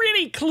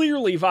pretty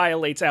clearly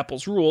violates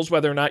Apple's rules,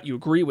 whether or not you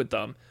agree with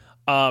them.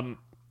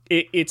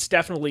 It's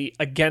definitely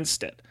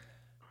against it.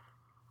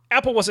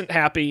 Apple wasn't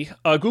happy.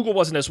 Google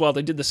wasn't as well.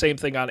 They did the same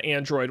thing on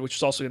Android, which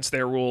is also against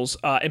their rules.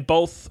 And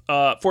both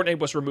Fortnite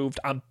was removed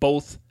on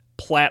both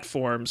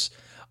platforms.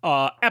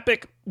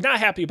 Epic, not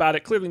happy about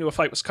it. Clearly knew a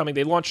fight was coming.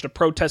 They launched a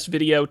protest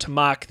video to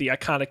mock the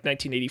iconic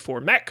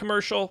 1984 Mac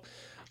commercial.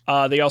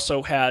 They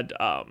also had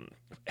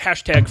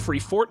hashtag Free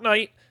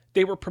Fortnite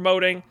they were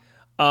promoting.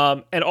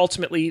 And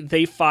ultimately,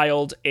 they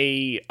filed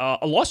a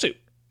lawsuit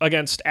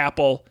against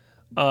Apple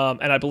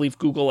and I believe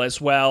Google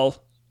as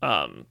well.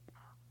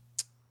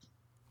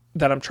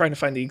 That I'm trying to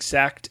find the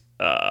exact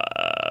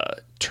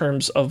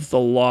terms of the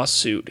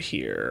lawsuit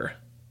here.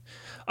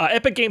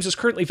 Epic Games is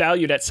currently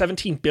valued at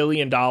 $17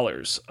 billion.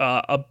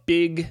 A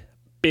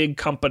big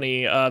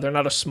company. They're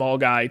not a small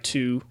guy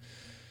to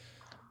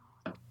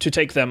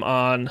take them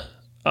on.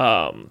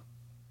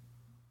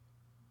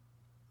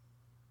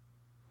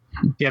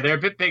 Yeah, they're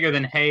a bit bigger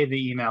than Hey,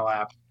 the email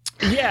app.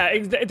 Yeah,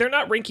 they're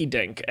not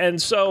rinky-dink.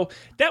 And so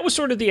that was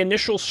sort of the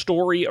initial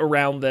story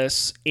around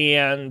this,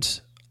 and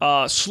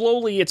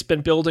slowly it's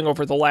been building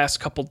over the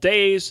last couple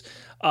days.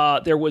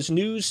 There was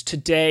news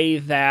today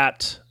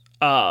that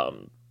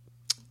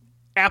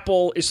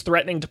Apple is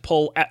threatening to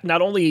pull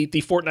not only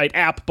the Fortnite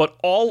app, but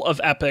all of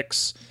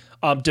Epic's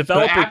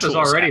developer tools. The app is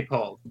already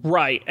pulled.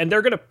 Right, and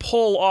they're going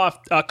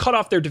to cut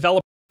off their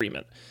developer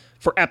agreement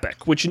for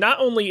Epic, which not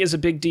only is a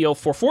big deal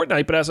for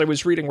Fortnite, but as I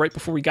was reading right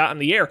before we got on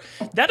the air,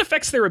 that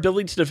affects their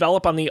ability to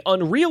develop on the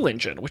Unreal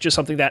Engine, which is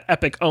something that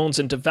Epic owns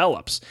and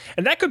develops.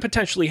 And that could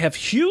potentially have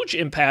huge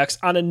impacts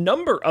on a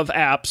number of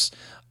apps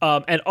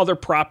and other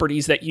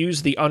properties that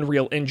use the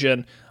Unreal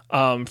Engine,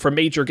 from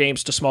major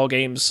games to small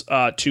games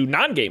to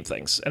non-game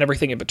things and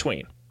everything in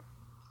between.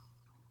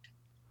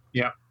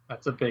 Yeah,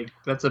 that's a big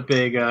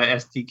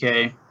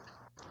SDK.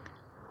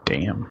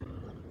 Damn.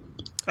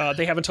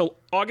 They have until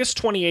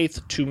August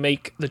 28th to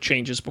make the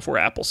changes before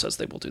Apple says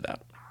they will do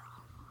that.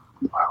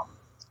 Wow.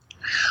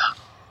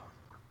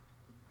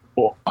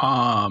 Well,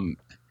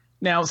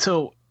 now,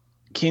 so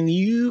can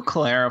you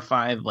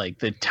clarify like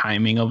the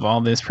timing of all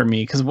this for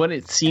me? Because what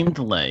it seemed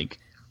like,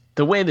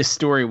 the way the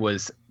story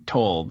was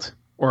told,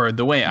 or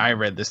the way I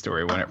read the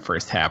story when it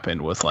first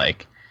happened, was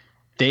like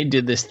they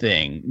did this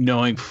thing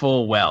knowing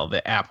full well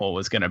that Apple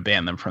was going to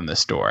ban them from the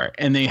store,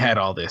 and they had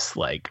all this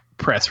like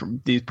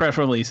these press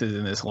releases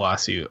and this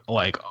lawsuit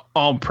like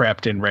all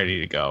prepped and ready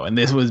to go, and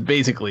this was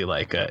basically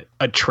like a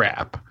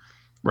trap,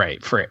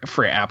 right,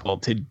 for Apple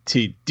to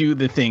do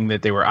the thing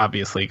that they were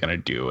obviously going to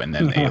do, and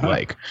then they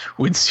like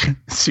would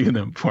sue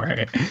them for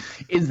it.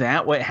 Is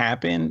that what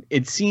happened?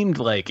 It seemed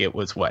like it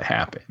was what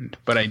happened,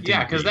 but I didn't.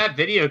 Yeah, because that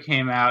video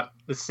came out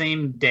the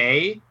same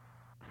day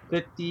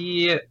that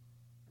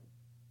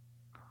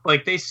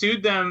they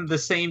sued them the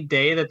same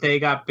day that they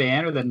got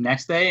banned, or the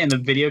next day, and the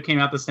video came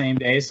out the same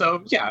day.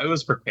 So yeah, it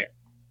was prepared.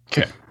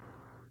 Okay.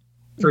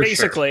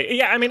 Basically, sure.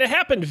 Yeah. I mean, it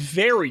happened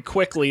very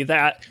quickly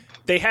that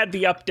they had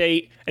the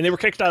update and they were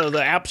kicked out of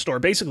the App Store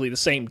basically the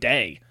same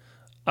day.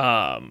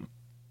 Yeah.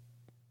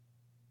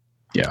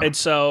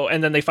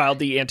 And then they filed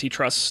the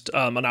antitrust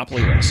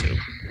monopoly lawsuit.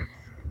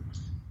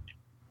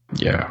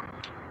 Yeah.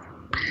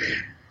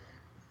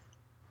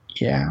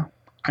 Yeah.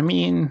 I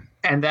mean,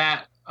 and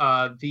that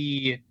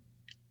the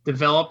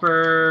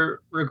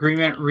developer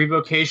agreement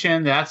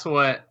revocation, that's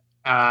what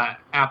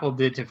Apple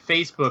did to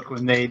Facebook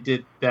when they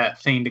did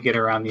that thing to get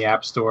around the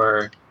App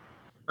Store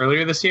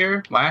earlier this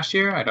year, last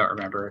year, I don't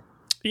remember.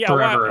 Yeah,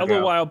 a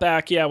little while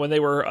back, yeah, when they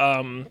were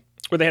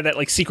where they had that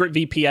like secret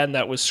VPN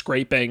that was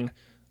scraping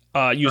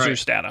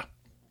users' data.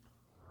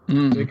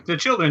 The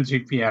children's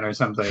VPN or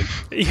something.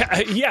 Yeah,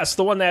 yes,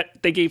 the one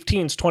that they gave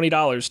teens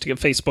 $20 to give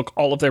Facebook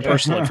all of their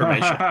personal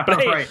information.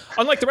 But hey,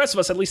 unlike the rest of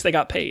us, at least they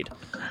got paid.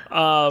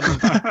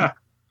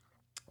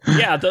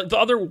 Yeah, the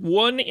other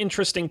one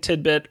interesting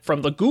tidbit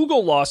from the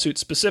Google lawsuit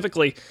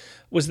specifically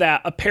was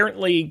that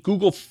apparently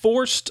Google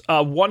forced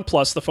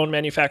OnePlus, the phone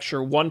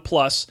manufacturer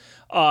OnePlus,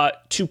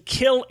 to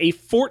kill a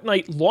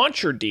Fortnite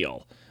launcher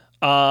deal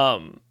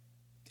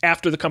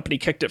after the company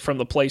kicked it from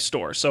the Play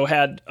Store. So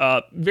had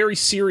very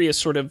serious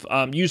sort of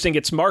using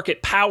its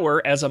market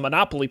power as a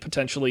monopoly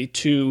potentially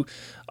to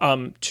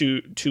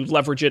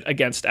leverage it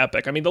against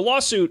Epic. I mean, the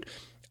lawsuit,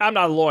 I'm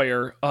not a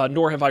lawyer,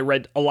 nor have I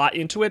read a lot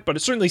into it, but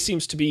it certainly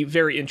seems to be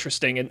very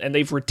interesting, and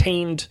they've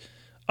retained,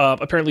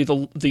 apparently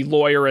the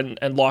lawyer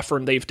and law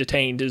firm they've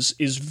detained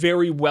is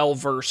very well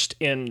versed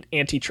in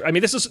antitrust. I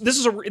mean, this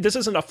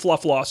isn't a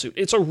fluff lawsuit;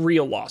 it's a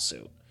real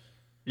lawsuit.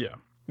 Yeah,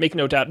 make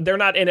no doubt, they're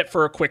not in it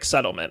for a quick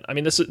settlement. I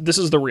mean, this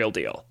is the real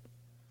deal.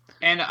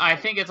 And I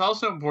think it's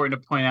also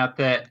important to point out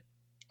that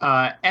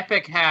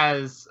Epic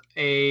has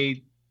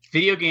a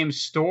video game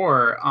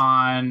store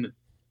on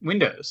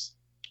Windows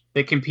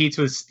that competes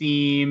with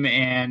Steam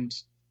and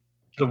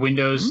the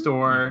Windows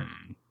Store.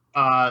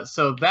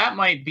 So that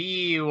might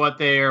be what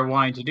they're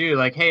wanting to do.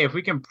 Like, hey, if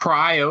we can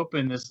pry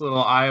open this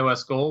little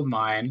iOS gold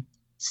mine,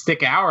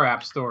 stick our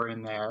app store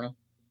in there,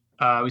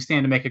 we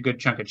stand to make a good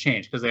chunk of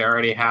change because they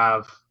already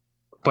have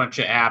a bunch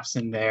of apps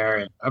in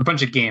there, a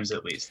bunch of games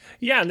at least.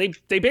 Yeah, and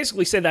they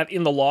basically say that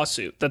in the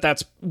lawsuit,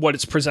 that's what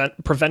it's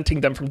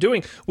preventing them from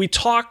doing. We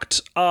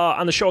talked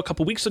on the show a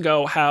couple weeks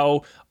ago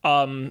how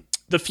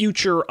the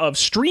future of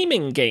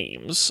streaming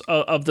games,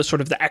 of the sort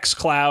of the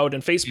xCloud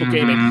and Facebook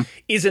gaming,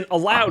 isn't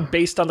allowed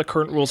based on the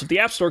current rules of the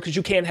App Store because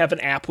you can't have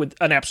an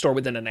app store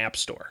within an app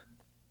store.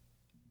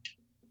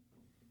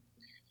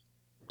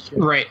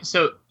 Right.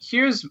 So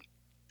here's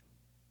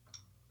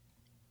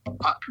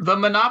the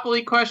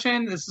monopoly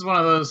question. This is one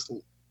of those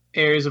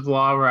areas of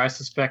law where I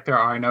suspect there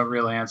are no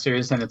real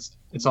answers, and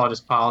it's all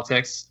just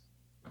politics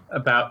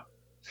about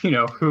how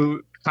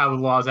the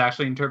law is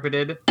actually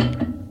interpreted.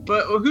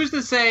 But who's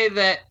to say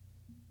that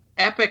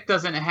Epic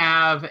doesn't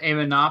have a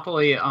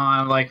monopoly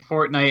on like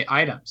Fortnite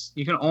items?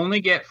 You can only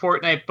get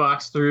Fortnite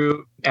bucks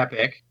through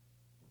Epic.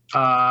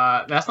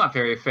 That's not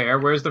very fair.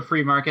 Where's the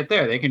free market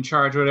there? They can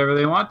charge whatever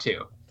they want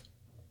to.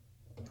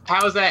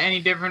 How is that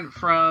any different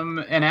from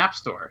an app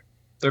store?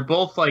 They're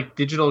both like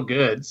digital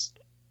goods.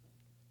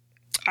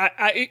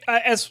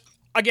 As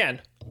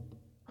again,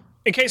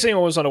 in case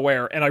anyone was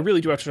unaware, and I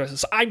really do have to stress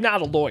this, I'm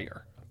not a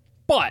lawyer,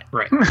 but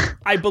right.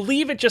 I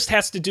believe it just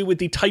has to do with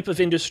the type of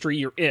industry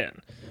you're in.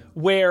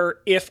 Where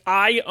if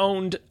I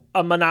owned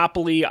a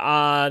monopoly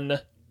on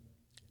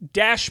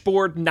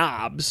dashboard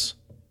knobs,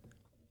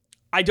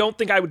 I don't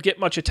think I would get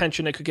much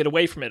attention and could get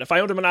away from it. If I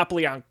owned a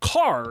monopoly on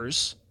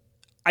cars,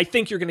 I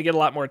think you're going to get a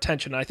lot more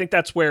attention. And I think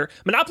that's where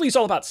monopoly is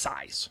all about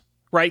size,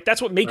 right?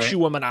 That's what makes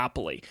you a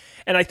monopoly.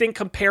 And I think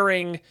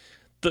comparing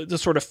the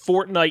sort of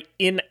Fortnite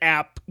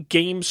in-app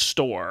game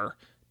store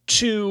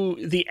to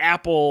the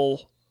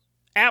Apple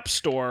App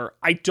Store,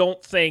 I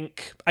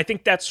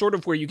think that's sort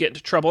of where you get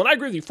into trouble. And I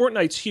agree with you,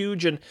 Fortnite's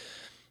huge, and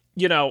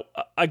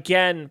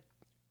again,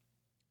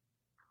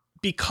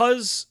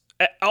 because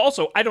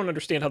also I don't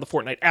understand how the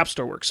Fortnite App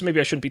Store works, so maybe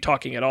I shouldn't be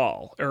talking at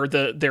all, or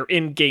their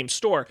in-game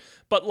store.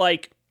 But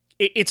like,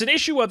 it's an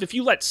issue of if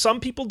you let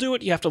some people do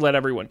it, you have to let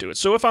everyone do it.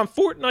 So if on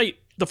Fortnite,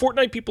 the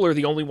Fortnite people are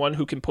the only one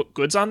who can put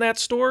goods on that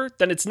store,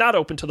 then it's not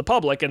open to the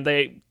public, and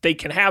they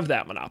can have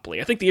that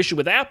monopoly. I think the issue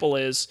with Apple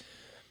is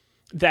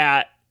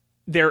that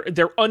they're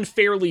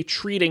unfairly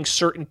treating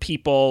certain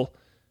people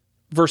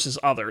versus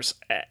others.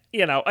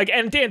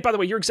 And Dan, by the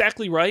way, you're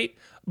exactly right.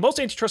 Most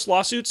antitrust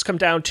lawsuits come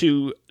down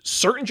to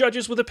certain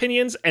judges with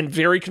opinions and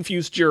very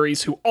confused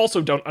juries who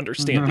also don't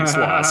understand these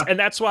laws. And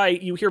that's why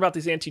you hear about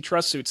these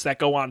antitrust suits that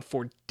go on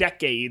for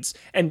decades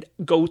and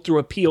go through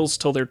appeals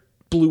till they're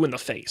blue in the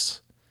face.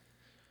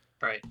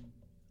 Right.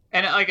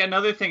 And like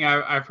another thing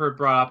I've heard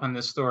brought up on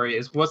this story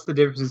is what's the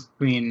difference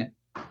between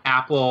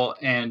Apple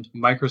and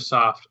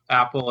Microsoft,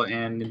 Apple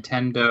and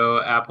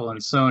Nintendo, Apple and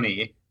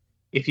Sony?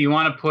 If you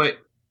want to put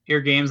your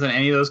games on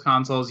any of those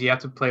consoles, you have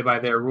to play by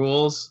their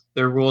rules.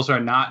 Their rules are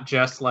not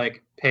just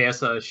like pay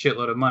us a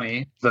shitload of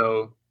money,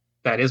 though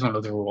that is one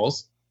of the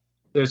rules.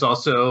 There's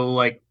also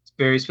like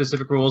very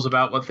specific rules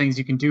about what things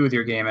you can do with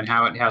your game and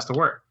how it has to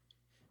work.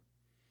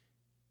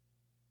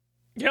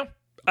 Yeah.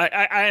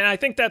 I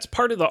think that's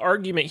part of the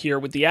argument here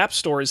with the App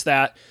Store is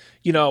that,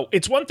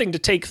 it's one thing to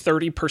take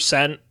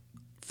 30%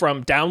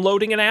 from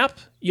downloading an app,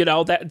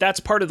 that's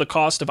part of the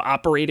cost of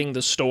operating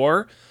the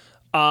store.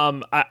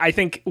 I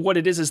think what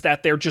it is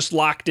that they're just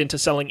locked into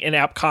selling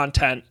in-app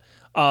content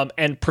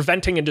and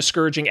preventing and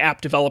discouraging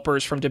app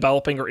developers from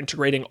developing or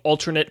integrating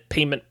alternate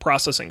payment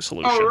processing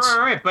solutions. Oh,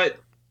 right. But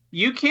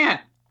you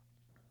can't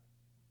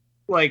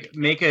like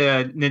make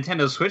a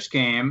Nintendo Switch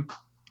game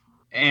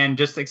and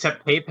just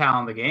accept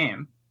PayPal in the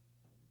game.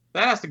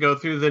 That has to go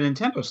through the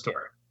Nintendo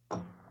store.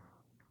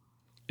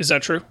 Is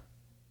that true?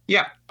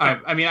 Yeah,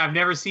 I mean, I've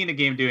never seen a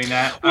game doing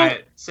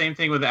that. Same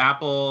thing with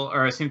Apple,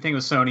 or same thing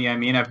with Sony. I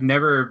mean, I've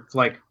never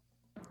like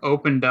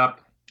opened up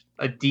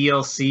a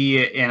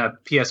DLC in a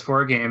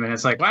PS4 game, and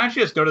it's like, why don't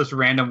you just go to this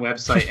random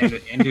website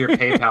and enter your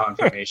PayPal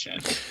information?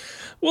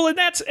 Well,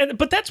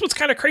 but that's what's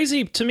kind of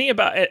crazy to me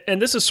about it,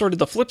 and this is sort of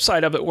the flip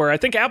side of it, where I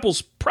think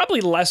Apple's probably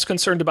less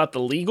concerned about the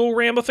legal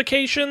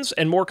ramifications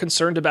and more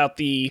concerned about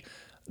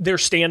their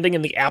standing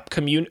in the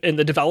in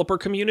the developer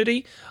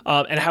community,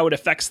 and how it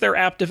affects their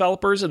app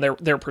developers and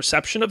their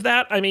perception of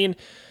that. I mean,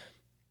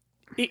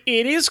 it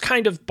is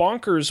kind of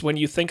bonkers when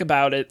you think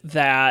about it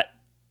that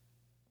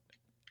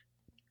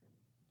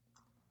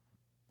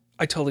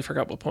I totally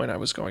forgot what point I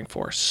was going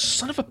for.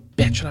 Son of a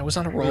bitch, and I was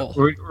on a roll.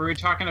 Were we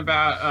talking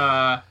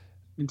about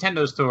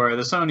Nintendo Store,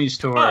 the Sony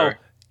Store? Oh,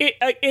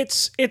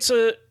 it's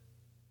a...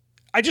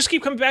 I just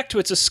keep coming back to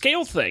it's a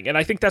scale thing, and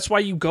I think that's why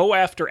you go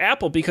after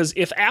Apple, because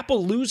if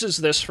Apple loses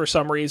this for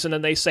some reason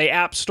and they say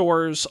app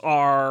stores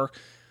are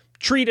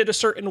treated a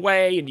certain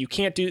way and you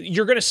can't do...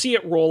 You're going to see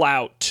it roll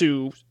out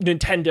to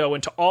Nintendo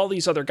and to all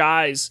these other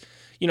guys.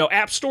 You know,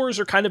 app stores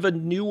are kind of a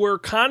newer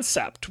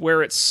concept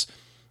where it's...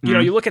 You know,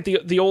 you look at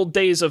the old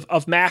days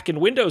of Mac and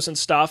Windows and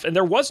stuff, and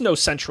there was no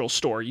central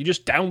store. You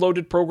just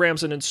downloaded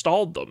programs and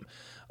installed them.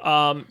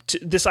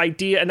 This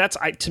idea, and that's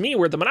to me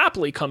where the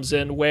monopoly comes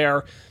in,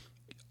 where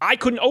I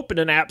couldn't open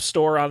an app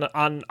store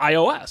on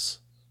iOS.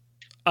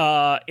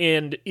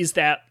 And is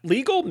that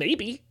legal?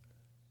 Maybe.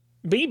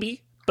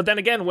 But then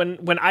again, when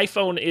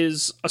iPhone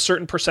is a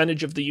certain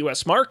percentage of the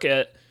U.S.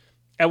 market,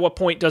 at what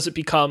point does it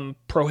become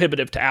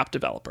prohibitive to app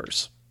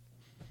developers?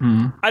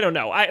 I don't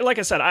know. Like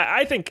I said,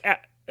 I think...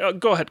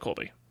 go ahead,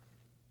 Colby.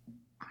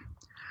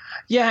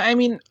 Yeah, I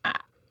mean,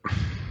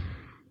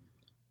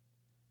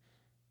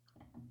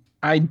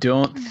 I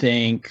don't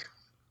think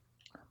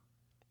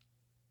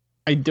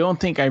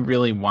I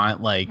really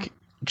want like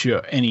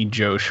any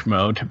Joe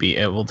Schmo to be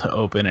able to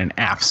open an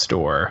app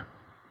store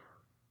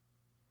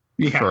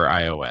for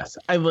iOS.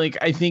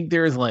 I think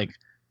there's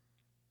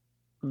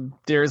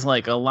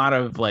a lot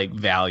of like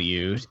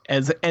value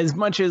as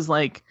much as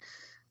like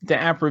the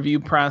app review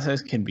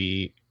process can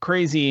be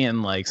crazy,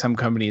 and like some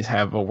companies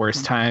have a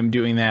worse time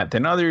doing that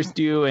than others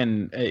do,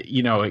 and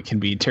it can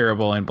be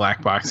terrible and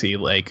black boxy.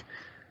 Like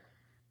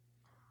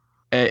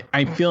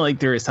I feel like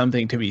there is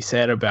something to be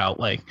said about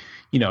like,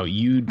 you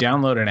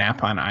download an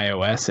app on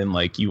iOS and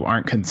like you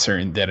aren't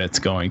concerned that it's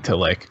going to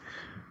like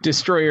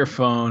destroy your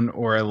phone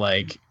or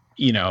like,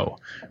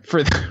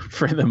 for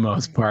the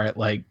most part,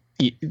 like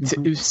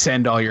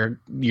send all your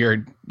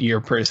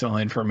personal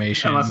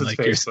information, unless it's like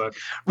Facebook.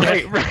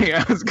 Right.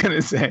 I was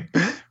gonna say,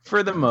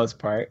 for the most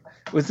part,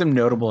 with some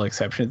notable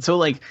exceptions. So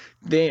like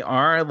they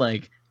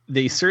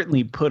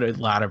certainly put a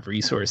lot of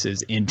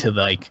resources into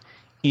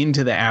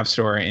the App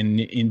Store and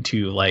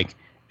into like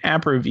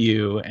app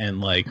review and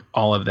like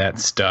all of that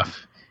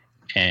stuff.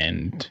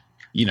 And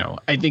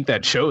I think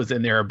that shows,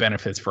 and there are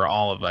benefits for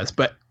all of us.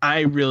 But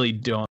I really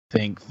don't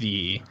think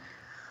the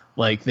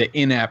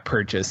in-app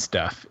purchase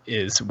stuff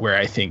is where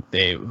I think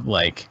they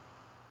like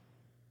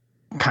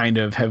kind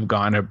of have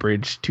gone a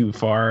bridge too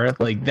far.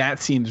 Like that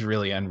seems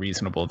really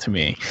unreasonable to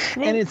me.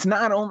 And it's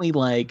not only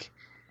like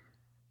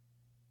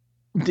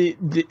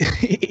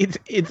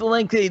it's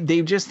like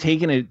they've just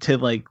taken it to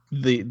like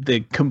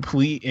the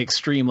complete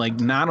extreme. Like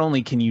not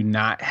only can you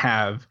not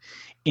have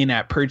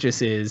in-app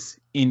purchases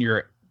in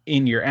your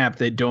app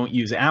that don't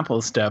use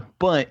Apple stuff,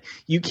 but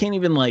you can't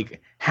even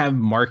like have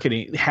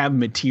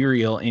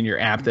material in your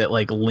app that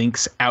like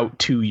links out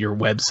to your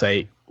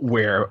website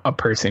where a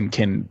person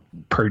can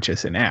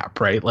purchase an app,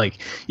 right? Like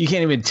you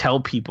can't even tell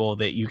people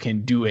that you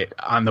can do it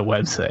on the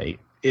website.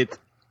 It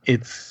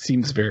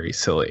seems very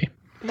silly.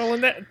 Well,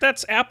 and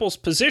that's Apple's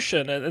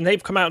position, and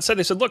they've come out and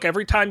said, look,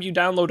 every time you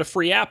download a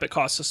free app, it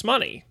costs us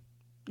money.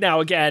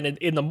 Now, again,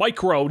 in the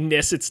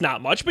micro-ness, it's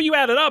not much, but you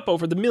add it up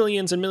over the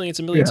millions and millions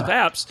and millions of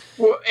apps.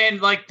 Well,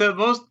 and like the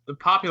most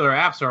popular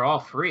apps are all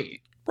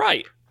free.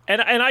 Right.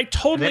 And I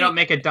totally... They don't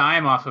make a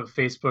dime off of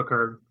Facebook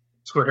or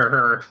Twitter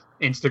or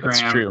Instagram.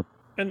 That's true.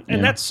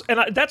 And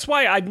that's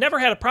why I've never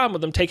had a problem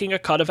with them taking a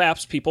cut of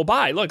apps people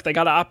buy. Look, they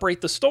got to operate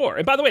the store.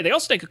 And by the way, they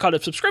also take a cut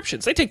of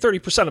subscriptions. They take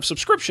 30% of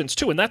subscriptions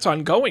too, and that's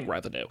ongoing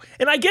revenue.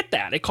 And I get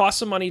that. It costs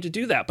some money to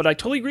do that. But I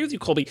totally agree with you,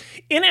 Colby.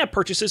 In-app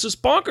purchases is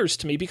bonkers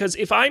to me, because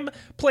if I'm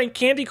playing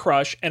Candy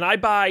Crush and I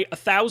buy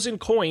 1,000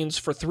 coins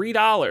for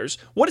 $3,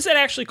 what does that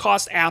actually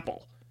cost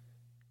Apple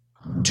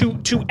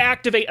to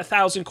activate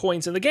 1,000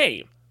 coins in the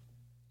game?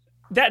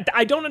 That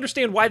I don't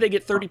understand why they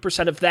get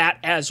 30% of that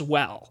as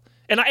well.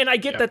 And I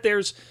get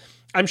that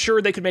I'm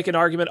sure they could make an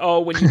argument,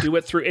 when you do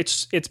it through,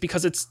 it's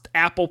because it's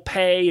Apple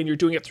Pay and you're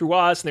doing it through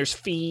us and there's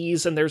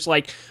fees and there's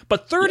like,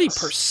 but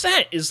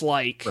 30% is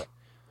like...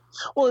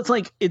 Well, it's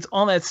like, it's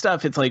all that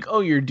stuff. It's like,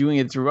 you're doing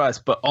it through us,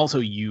 but also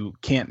you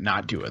can't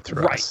not do it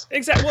through us. Right,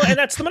 exactly. Well, and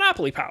that's the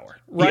monopoly power,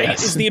 right?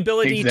 Yes, is the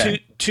ability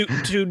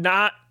to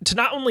not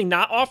only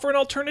not offer an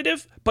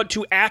alternative, but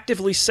to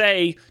actively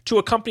say to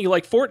a company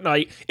like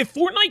Fortnite, if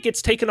Fortnite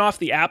gets taken off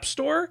the App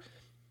Store,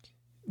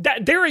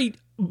 that they're a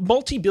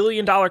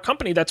multi-billion-dollar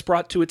company that's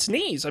brought to its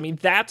knees. I mean,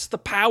 that's the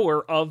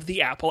power of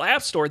the Apple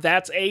App Store.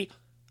 That's a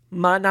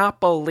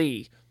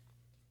monopoly.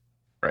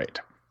 Right.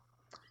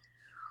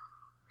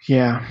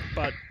 Yeah.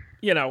 But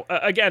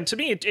again, to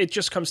me, it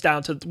just comes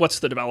down to what's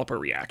the developer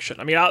reaction.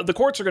 I mean, the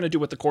courts are going to do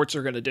what the courts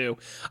are going to do.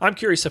 I'm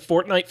curious if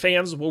Fortnite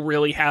fans will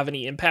really have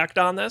any impact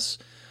on this,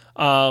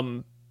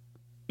 being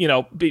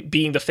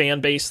the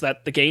fan base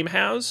that the game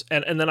has.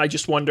 And then I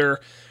just wonder,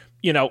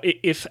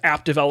 if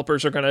app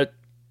developers are going to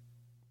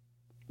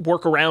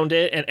work around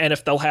it and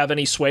if they'll have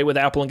any sway with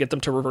Apple and get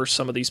them to reverse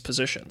some of these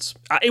positions.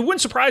 It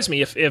wouldn't surprise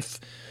me if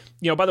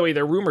by the way,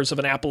 there are rumors of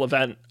an Apple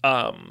event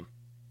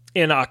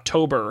in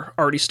October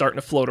already starting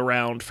to float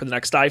around for the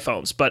next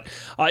iPhones. But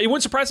it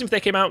wouldn't surprise me if they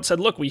came out and said,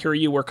 look, we hear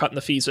you, we're cutting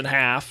the fees in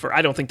half. Or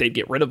I don't think they'd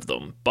get rid of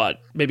them,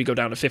 but maybe go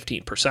down to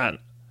 15%.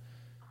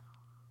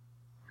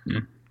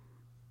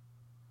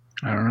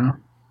 I don't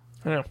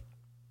know.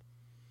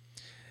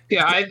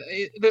 Yeah,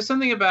 there's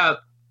something about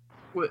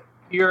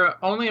you're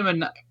only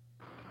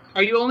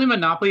are you only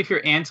monopoly if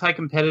you're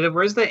anti-competitive?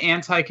 Where's the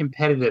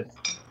anti-competitive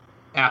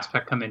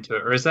aspect come into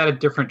it? Or is that a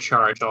different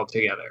charge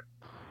altogether?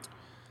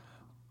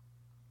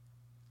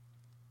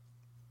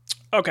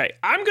 Okay,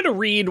 I'm going to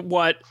read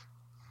what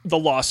the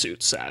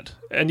lawsuit said,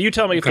 and you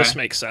tell me if this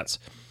makes sense.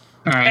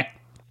 All right.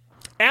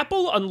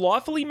 Apple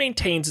unlawfully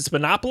maintains its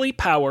monopoly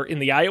power in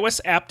the iOS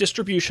app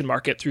distribution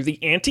market through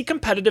the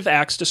anti-competitive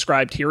acts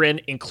described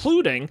herein,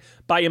 including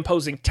by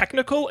imposing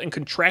technical and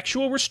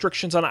contractual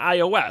restrictions on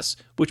iOS,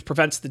 which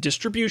prevents the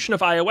distribution of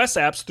iOS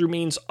apps through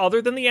means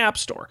other than the App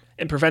Store,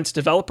 and prevents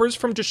developers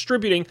from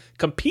distributing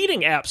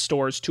competing app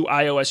stores to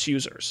iOS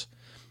users.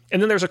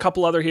 And then there's a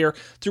couple other here.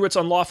 Through its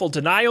unlawful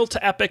denial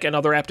to Epic and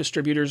other app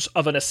distributors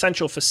of an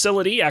essential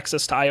facility,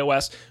 access to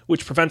iOS,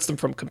 which prevents them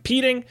from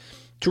competing.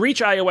 To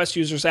reach iOS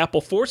users, Apple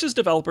forces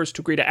developers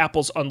to agree to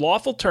Apple's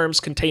unlawful terms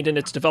contained in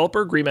its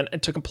developer agreement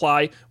and to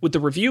comply with the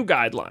review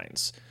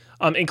guidelines,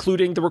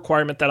 including the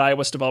requirement that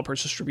iOS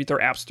developers distribute their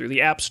apps through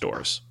the app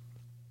stores.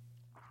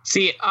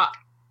 See,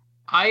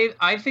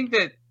 I think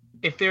that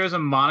if there's a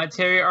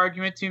monetary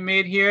argument to be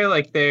made here,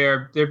 like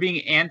they're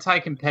being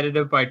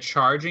anti-competitive by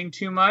charging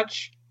too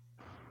much,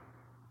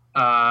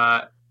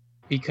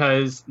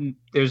 because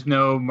there's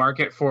no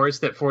market force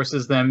that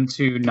forces them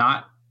to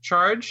not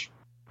charge.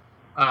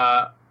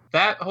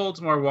 That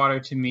holds more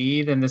water to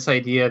me than this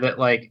idea that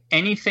like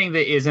anything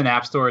that is an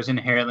app store is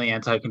inherently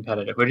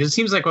anti-competitive, which it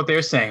seems like what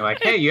they're saying.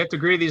 Like, hey, you have to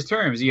agree to these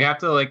terms. You have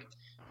to like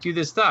do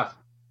this stuff.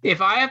 If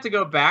I have to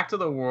go back to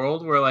the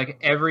world where like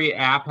every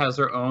app has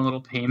their own little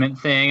payment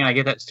thing, and I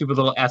get that stupid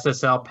little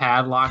SSL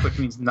padlock, which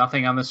means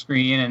nothing on the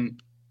screen and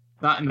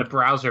not in the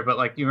browser, but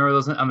like you remember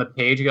those on the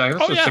page? You go,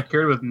 like, this is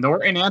secured with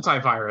Norton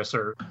antivirus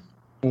or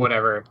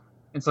whatever.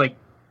 It's like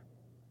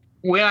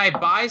when I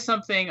buy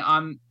something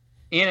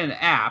in an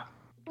app,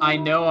 I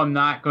know I'm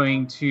not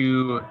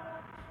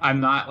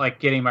like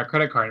getting my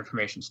credit card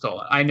information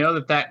stolen. I know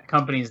that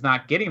company is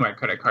not getting my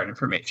credit card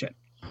information.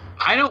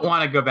 I don't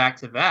want to go back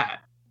to that.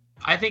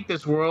 I think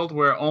this world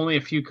where only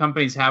a few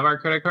companies have our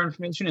credit card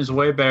information is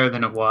way better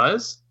than it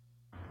was.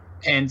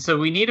 And so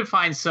we need to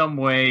find some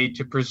way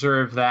to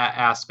preserve that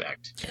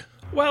aspect.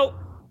 Well,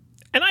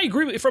 and I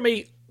agree with you from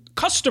a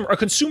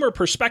consumer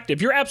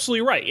perspective. You're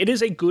absolutely right. It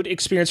is a good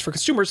experience for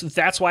consumers.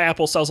 That's why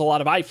Apple sells a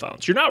lot of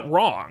iPhones. You're not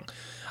wrong.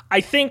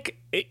 I think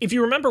if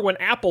you remember when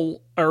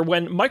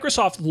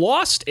Microsoft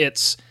lost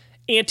its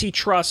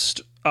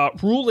antitrust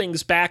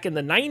rulings back in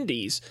the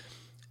 90s,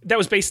 that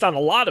was based on a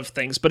lot of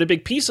things, but a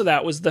big piece of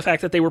that was the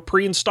fact that they were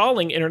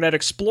pre-installing Internet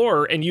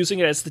Explorer and using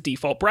it as the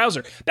default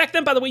browser. Back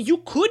then, by the way, you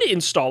could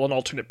install an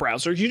alternate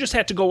browser. You just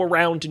had to go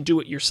around and do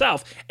it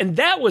yourself. And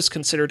that was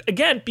considered,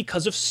 again,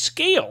 because of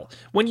scale.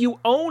 When you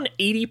own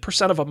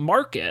 80% of a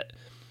market,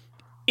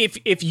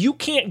 if you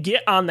can't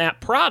get on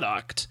that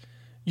product,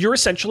 you're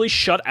essentially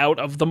shut out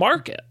of the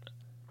market.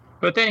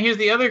 But then here's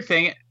the other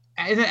thing.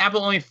 Isn't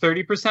Apple only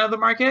 30% of the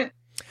market?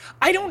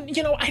 I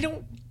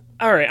don't...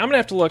 All right, I'm going to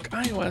have to look.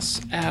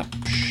 iOS app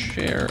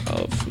share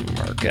of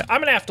market.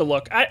 I'm going to have to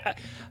look.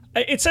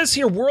 It says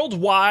here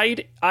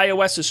worldwide,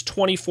 iOS is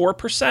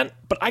 24%,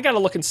 but I got to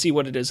look and see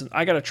what it is.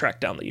 I got to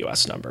track down the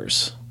US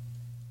numbers.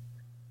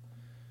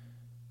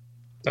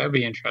 That would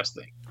be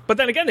interesting. But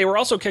then again, they were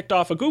also kicked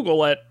off of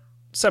Google at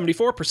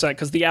 74%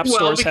 because the app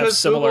stores have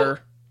similar...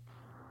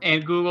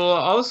 And Google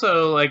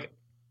also, like,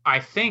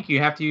 I think you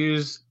have to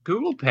use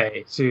Google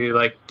Pay to,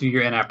 like, do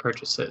your in-app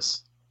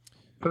purchases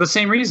for the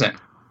same reason.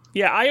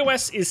 Yeah,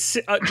 iOS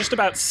is just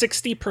about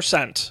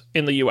 60%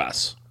 in the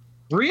US.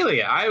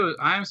 Really?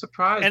 I'm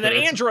surprised. And then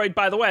Android,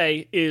 by the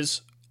way,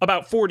 is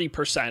about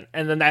 40%,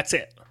 and then that's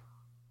it.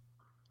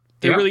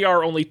 There really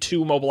are only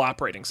two mobile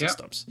operating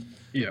systems.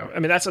 Yeah. I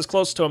mean, that's as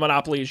close to a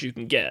monopoly as you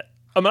can get.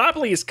 A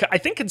monopoly is, I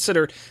think,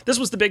 considered... This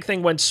was the big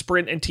thing when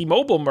Sprint and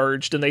T-Mobile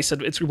merged, and they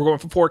said we're going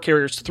from 4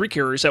 carriers to 3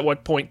 carriers. At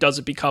what point does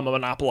it become a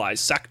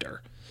monopolized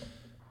sector?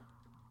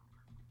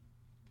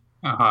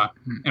 Uh-huh.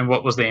 And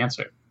what was the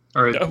answer?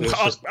 Or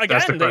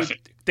again,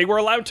 they were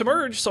allowed to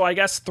merge, so I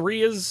guess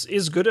 3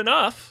 is good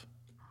enough.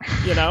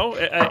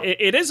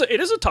 It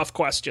is a tough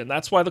question.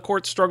 That's why the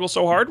courts struggle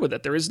so hard with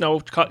it. There is no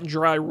cut and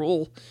dry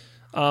rule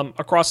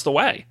across the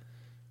way.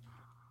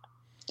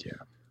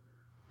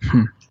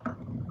 Yeah.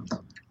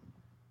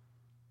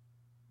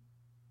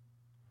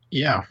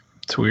 Yeah.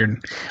 It's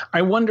weird.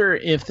 I wonder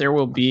if there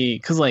will be,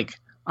 because like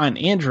on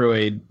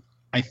Android,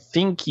 I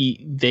think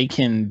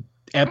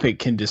Epic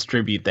can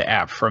distribute the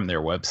app from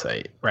their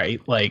website, right?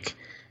 Like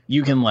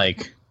you can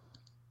like,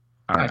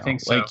 I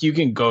think so. Like you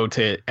can go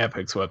to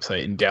Epic's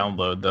website and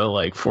download the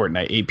like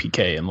Fortnite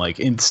APK and like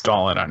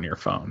install it on your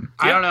phone.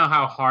 I don't know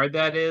how hard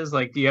that is.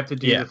 Like, do you have to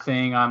do the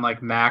thing on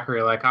like Mac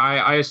or like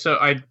I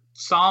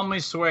solemnly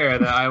swear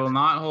that I will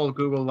not hold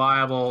Google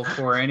liable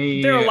for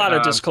any. There are a lot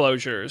of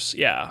disclosures.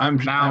 Yeah, I'm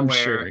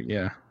sure.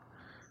 Yeah.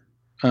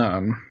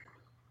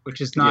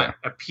 Which is not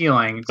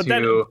appealing but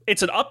then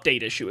it's an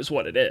update issue, is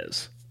what it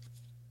is.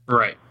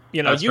 Right.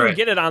 You know, can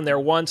get it on there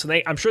once,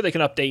 and I'm sure they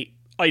can update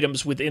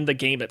items within the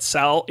game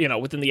itself, you know,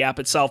 within the app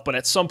itself, but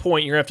at some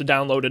point you're going to have to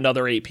download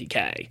another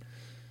APK.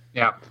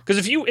 Yeah. Because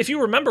if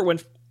you remember when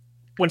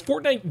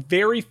Fortnite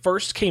very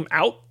first came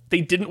out,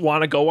 they didn't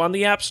want to go on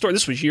the App Store.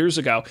 This was years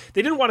ago.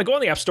 They didn't want to go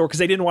on the App Store because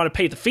they didn't want to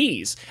pay the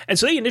fees. And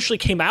so they initially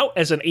came out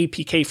as an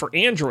APK for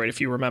Android,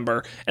 if you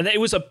remember. And it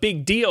was a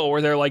big deal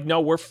where they're like,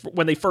 no,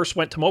 when they first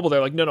went to mobile,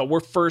 they're like, no, we're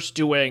first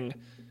doing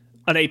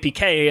an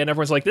APK, and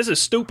everyone's like, this is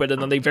stupid,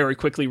 and then they very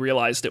quickly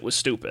realized it was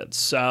stupid.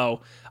 So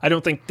I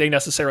don't think they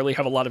necessarily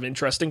have a lot of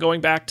interest in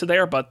going back to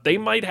there, but they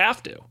might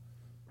have to.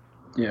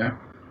 Yeah.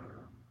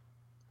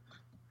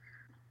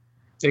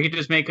 They could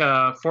just make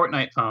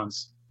Fortnite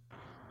phones.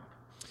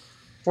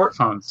 Fort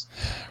phones.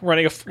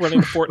 Running a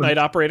Fortnite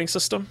operating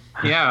system?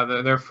 Yeah,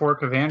 their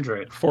fork of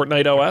Android.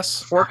 Fortnite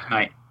OS?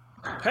 Fortnite.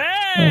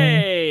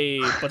 Hey!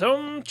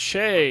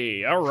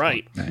 Ba-dum-che. All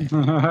right.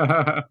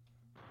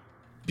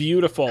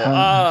 Beautiful.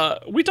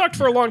 We talked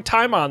for a long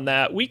time on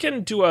that. We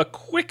can do a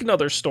quick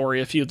another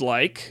story if you'd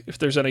like, if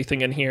there's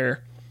anything in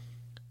here.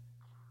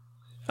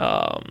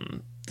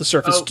 The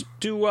Surface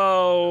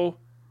Duo.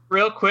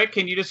 Real quick,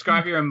 can you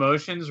describe your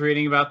emotions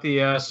reading about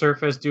the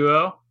Surface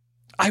Duo?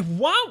 I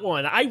want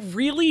one. I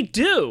really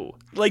do.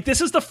 Like,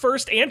 this is the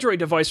first Android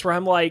device where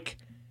I'm like,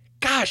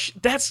 gosh,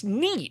 that's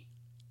neat.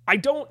 I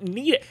don't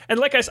need it. And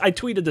like I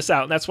tweeted this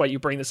out, and that's why you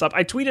bring this up.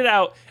 I tweeted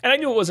out, and I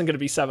knew it wasn't going to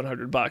be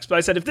 $700, but I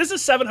said, if this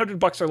is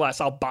 $700 or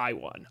less, I'll buy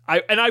one.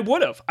 I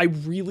would have. I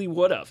really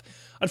would have.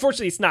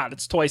 Unfortunately, it's not.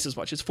 It's twice as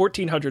much. It's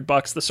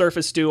 $1,400. The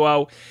Surface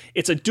Duo.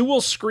 It's a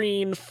dual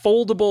screen,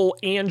 foldable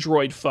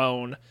Android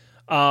phone.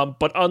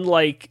 But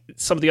unlike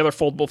some of the other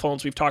foldable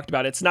phones we've talked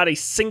about, it's not a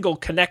single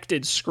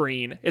connected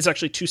screen. It's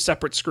actually two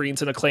separate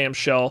screens in a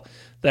clamshell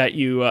that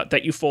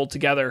you fold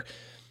together.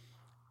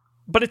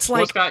 But it's like,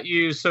 what's got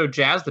you so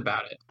jazzed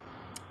about it?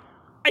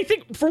 I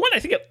think, for one,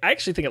 I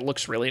actually think it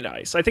looks really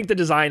nice. I think the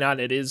design on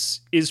it is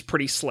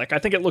pretty slick. I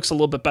think it looks a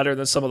little bit better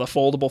than some of the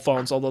foldable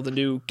phones, although the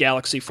new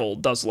Galaxy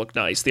Fold does look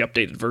nice, the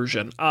updated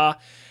version. And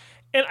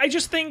I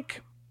just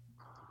think,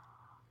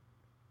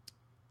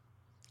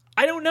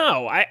 I don't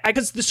know,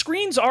 because the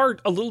screens are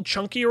a little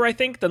chunkier, I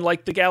think, than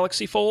like the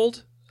Galaxy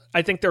Fold.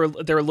 I think they're a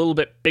little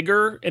bit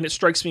bigger, and it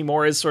strikes me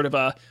more as sort of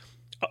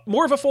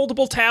more of a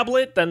foldable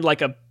tablet than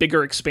like a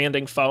bigger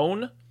expanding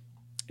phone.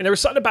 And there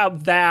was something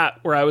about that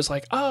where I was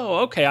like, oh,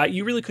 okay,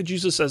 you really could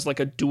use this as like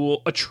a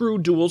true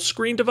dual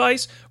screen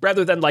device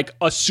rather than like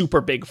a super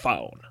big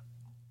phone.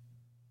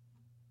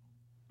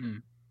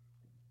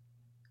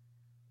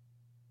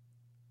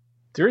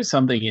 There is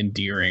something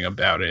endearing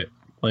about it.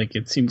 Like,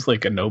 it seems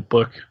like a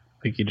notebook.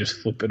 Like, you just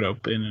flip it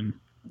open and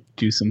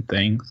do some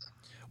things.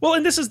 Well,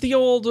 and this is the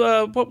old,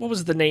 what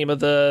was the name of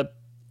the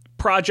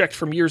project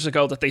from years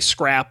ago that they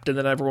scrapped, and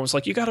then everyone was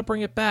like, you got to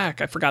bring it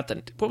back. I forgot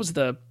what was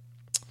the...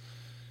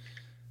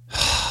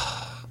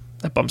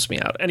 That bumps me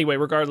out. Anyway,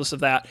 regardless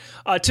of that,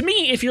 to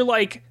me, if you're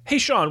like, hey,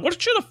 Sean,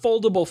 what should a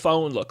foldable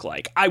phone look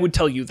like? I would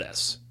tell you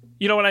this.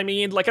 You know what I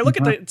mean? Like, I look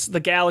at the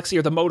Galaxy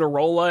or the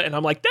Motorola, and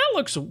I'm like, that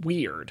looks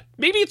weird.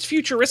 Maybe it's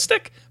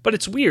futuristic, but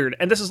it's weird.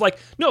 And this is like,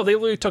 no, they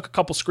literally took a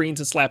couple screens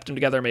and slapped them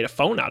together and made a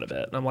phone out of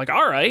it. And I'm like,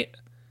 all right,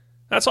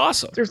 that's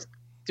awesome.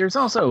 There's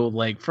also,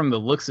 like, from the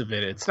looks of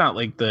it, it's not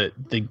like the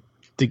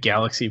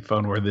Galaxy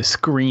phone where the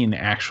screen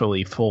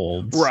actually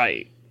folds.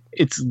 Right.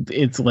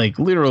 It's like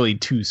literally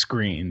two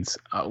screens,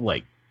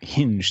 like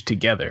hinged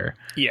together.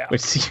 Yeah.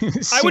 Which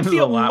seems I would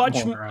feel I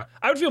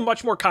would feel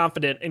much more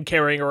confident in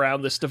carrying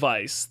around this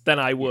device than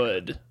I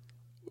would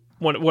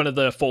one of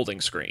the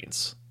folding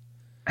screens.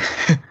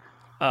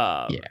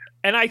 Yeah.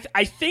 And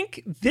I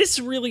think this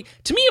really,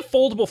 to me, a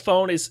foldable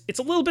phone it's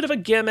a little bit of a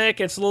gimmick.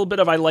 It's a little bit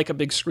of, I like a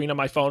big screen on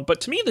my phone. But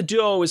to me, the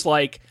Duo is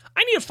like,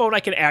 I need a phone I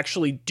can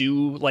actually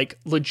do like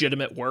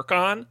legitimate work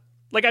on.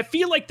 Like, I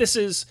feel like this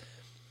is,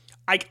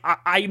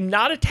 I'm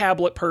not a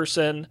tablet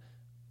person,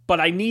 but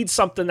I need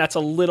something that's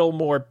a little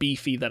more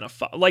beefy than a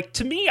phone. Like,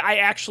 to me, I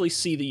actually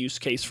see the use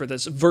case for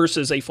this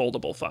versus a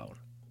foldable phone.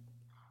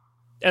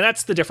 And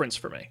that's the difference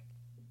for me.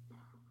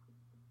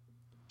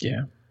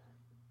 Yeah.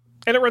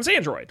 And it runs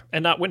Android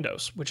and not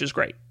Windows, which is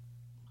great.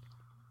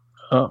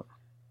 Oh.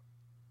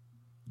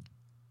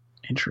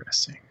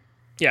 Interesting.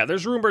 Yeah,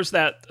 there's rumors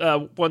that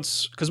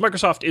because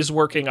Microsoft is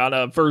working on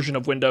a version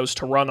of Windows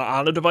to run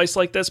on a device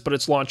like this, but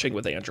it's launching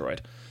with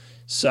Android.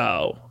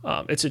 So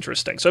it's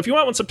interesting. So if you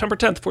want one, September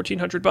 10th,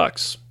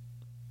 $1,400,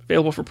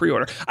 available for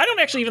pre-order. I don't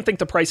actually even think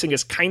the pricing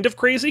is kind of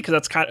crazy because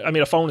that's kind of, I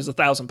mean, a phone is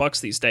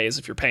 $1,000 these days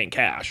if you're paying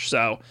cash.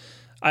 So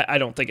I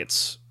don't think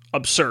it's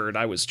absurd.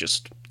 I was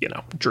just,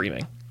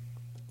 dreaming.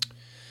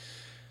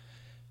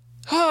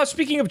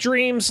 Speaking of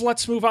dreams,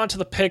 let's move on to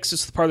the picks.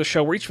 It's the part of the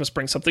show where each of us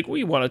brings something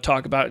we want to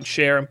talk about and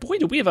share. And boy,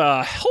 do we have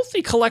a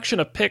healthy collection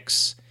of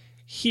picks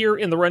here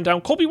in the rundown.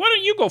 Colby, why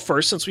don't you go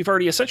first since we've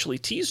already essentially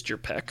teased your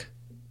pick?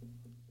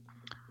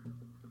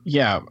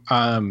 Yeah.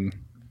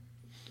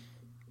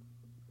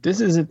 This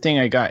is a thing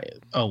I got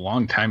a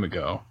long time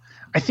ago.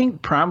 I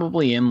think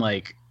probably in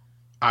like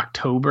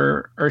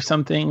October or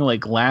something,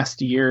 like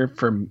last year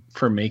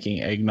for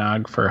making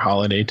eggnog for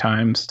holiday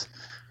times.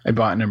 I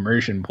bought an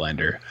immersion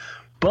blender.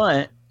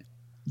 But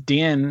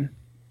Dan,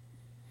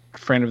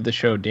 friend of the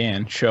show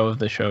Dan, show of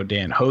the show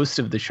Dan, host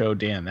of the show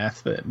Dan,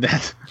 that's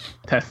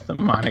the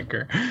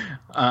moniker.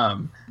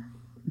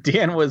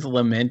 Dan was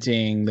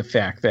lamenting the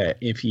fact that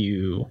if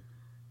you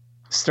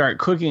start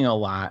cooking a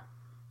lot,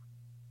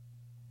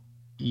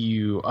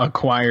 you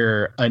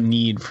acquire a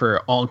need for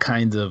all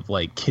kinds of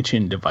like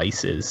kitchen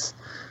devices,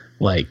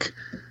 like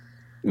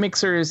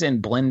mixers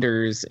and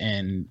blenders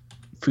and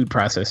food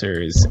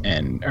processors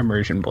and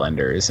immersion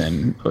blenders,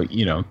 and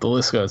the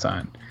list goes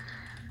on.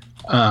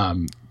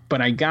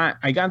 But I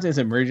got this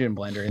immersion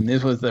blender, and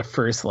this was the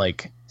first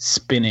like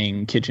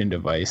spinning kitchen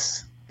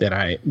device that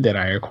I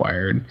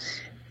acquired.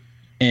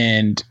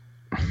 And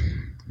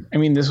I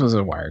mean, this was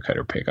a wire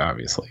cutter pick,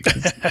 obviously.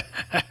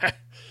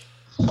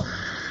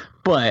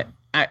 But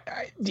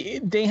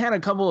they had a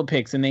couple of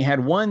picks, and they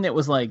had one that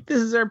was like,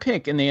 this is our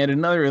pick, and they had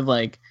another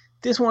like,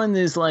 this one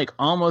is like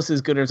almost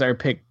as good as our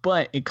pick,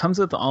 but it comes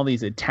with all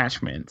these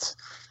attachments,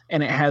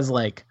 and it has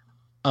like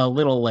a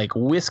little like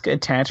whisk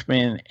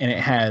attachment, and it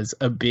has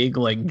a big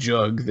like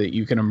jug that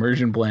you can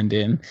immersion blend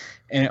in,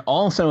 and it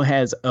also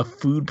has a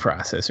food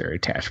processor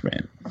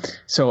attachment.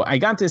 So I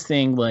got this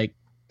thing like,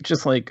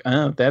 just like,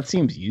 that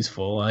seems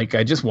useful. Like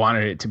I just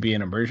wanted it to be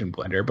an immersion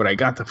blender, but I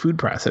got the food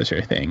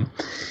processor thing.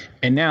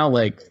 And now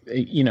like,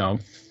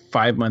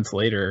 5 months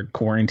later,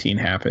 quarantine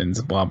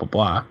happens, blah, blah,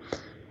 blah.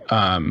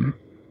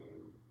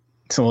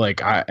 So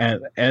like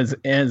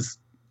as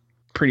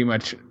pretty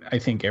much I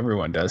think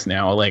everyone does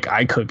now, like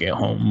I cook at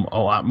home a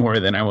lot more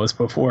than I was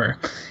before.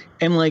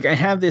 And like I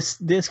have this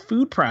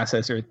food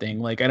processor thing,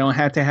 like I don't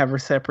have to have a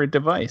separate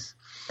device.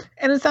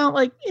 And it's not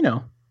like,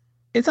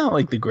 it's not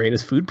like the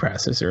greatest food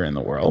processor in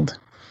the world.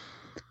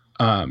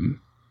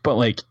 But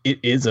like it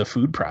is a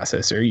food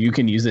processor. You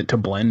can use it to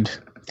blend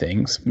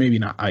things, maybe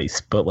not ice,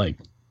 but like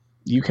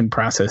you can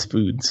process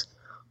foods.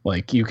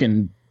 Like you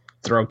can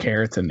throw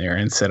carrots in there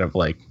instead of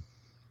like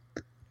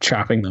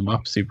chopping them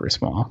up super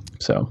small.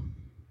 So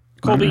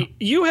Colby,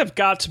 you have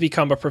got to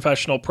become a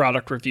professional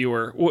product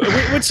reviewer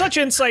with such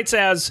insights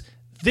as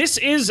this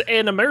is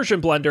an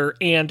immersion blender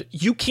and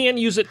you can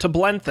use it to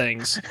blend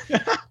things.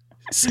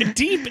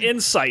 Deep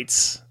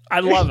insights.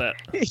 I love it.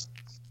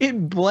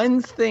 It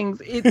blends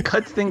things. It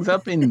cuts things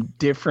up in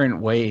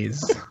different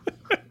ways.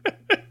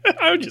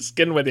 I'm just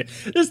kidding with you.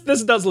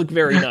 This does look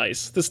very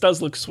nice. This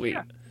does look sweet.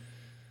 Yeah.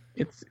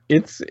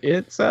 It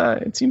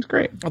seems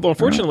great. Although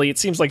unfortunately, it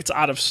seems like it's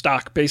out of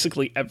stock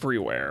basically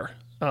everywhere.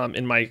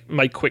 In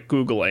my quick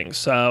Googling,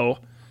 so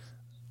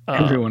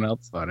everyone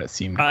else thought it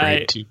seemed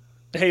great too.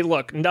 Hey,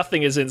 look,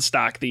 nothing is in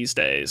stock these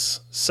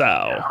days,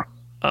 so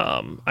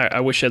I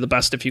wish you the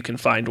best if you can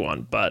find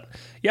one. But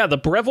yeah, the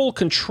Breville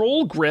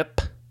Control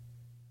Grip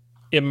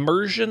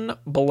Immersion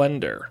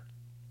Blender.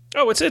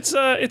 Oh,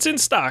 it's in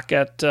stock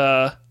at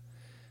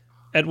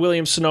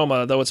Williams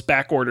Sonoma, though it's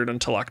back ordered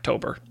until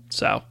October.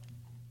 So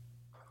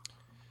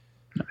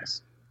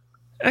nice.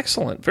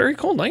 Excellent. Very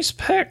cool. Nice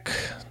pick.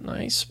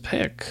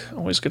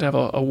 Always good to have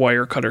a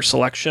wire cutter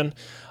selection.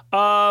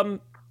 Dan,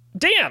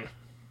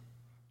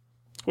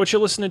 what you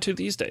listening to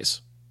these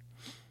days?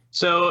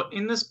 So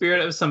in the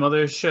spirit of some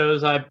other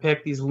shows, I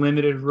picked these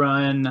limited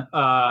run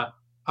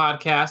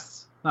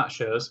podcasts, not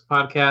shows,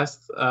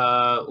 podcasts,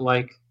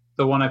 like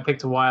the one I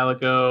picked a while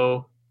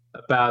ago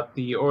about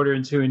the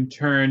Order to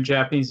Intern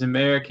Japanese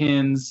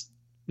Americans.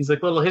 These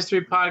like little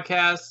history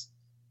podcasts.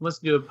 Let's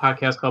do a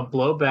podcast called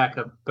Blowback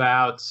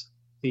about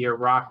the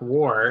Iraq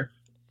War,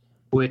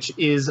 which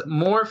is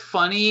more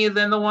funny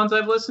than the ones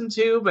I've listened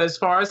to, but as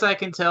far as I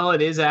can tell,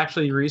 it is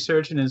actually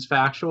research and is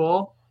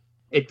factual.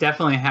 It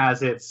definitely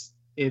has its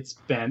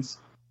bent,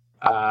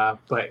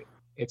 but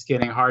it's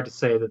getting hard to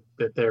say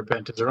that their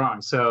bent is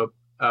wrong. So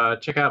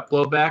check out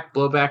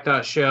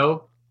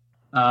blowback.show.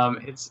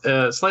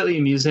 It's slightly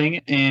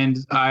amusing, and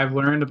I've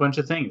learned a bunch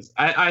of things.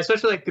 I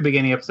especially like the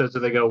beginning episodes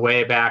where they go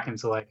way back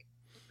into like,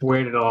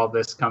 where did all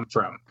this come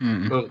from?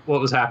 What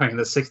was happening in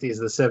the 60s,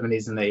 the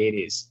 70s, and the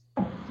 80s?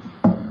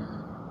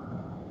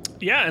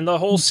 Yeah, and the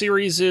whole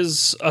series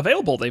is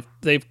available.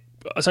 They've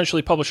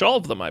essentially published all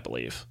of them, I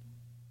believe.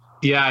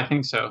 Yeah, I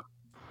think so.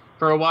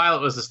 For a while,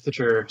 it was a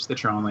Stitcher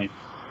only.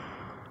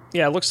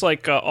 Yeah, it looks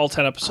like all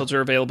 10 episodes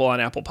are available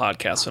on Apple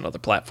Podcasts and other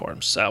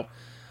platforms. So,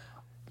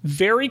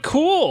 very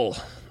cool.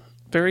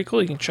 Very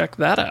cool. You can check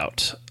that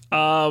out.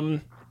 I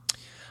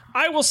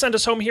will send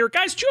us home here.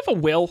 Guys, do you have a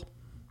will?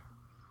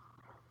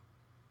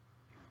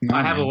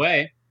 I have a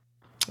way.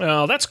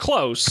 Oh, that's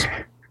close.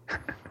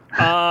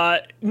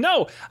 No,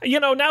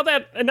 now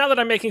that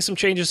I'm making some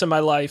changes in my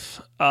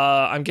life,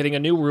 I'm getting a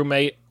new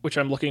roommate, which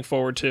I'm looking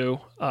forward to,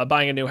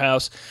 buying a new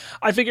house.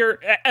 I figure,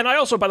 and I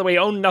also, by the way,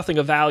 own nothing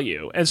of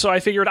value. And so I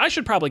figured I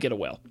should probably get a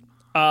will.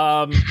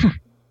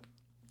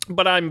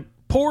 But I'm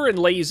poor and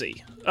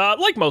lazy,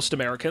 like most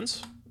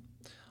Americans.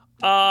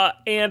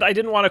 And I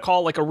didn't want to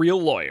call like a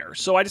real lawyer.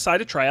 So I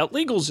decided to try out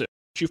LegalZoom,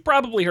 which you've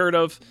probably heard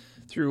of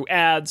through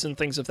ads and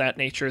things of that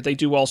nature. They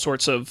do all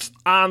sorts of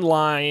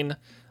online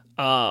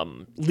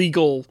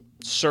legal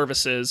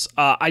services.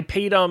 I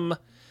paid them,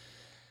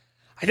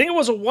 I think it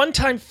was a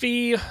one-time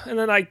fee, and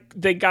then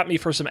they got me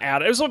for some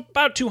ad. It was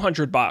about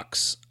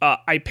 $200.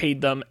 I paid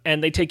them,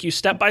 and they take you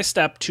step by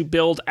step to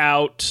build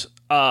out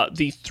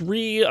the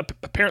 3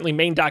 apparently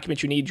main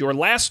documents you need. Your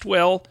last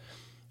will,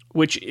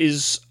 which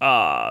is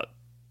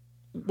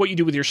what you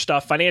do with your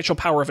stuff, financial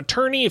power of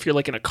attorney if you're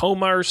like in a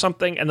coma or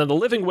something, and then the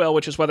living will,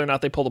 which is whether or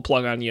not they pull the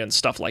plug on you and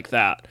stuff like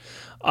that.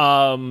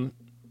 And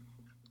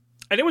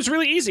it was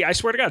really easy. I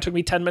swear to God, it took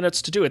me 10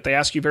 minutes to do it. They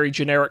ask you very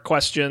generic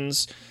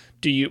questions.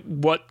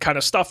 What kind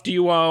of stuff do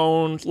you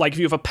own? Like if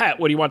you have a pet,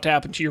 what do you want to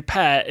happen to your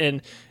pet?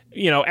 And,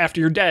 after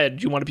you're dead,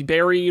 do you want to be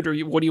buried, or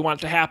what do you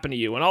want to happen to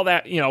you? And all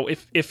that,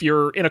 if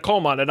you're in a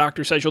coma and a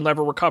doctor says you'll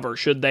never recover,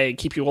 should they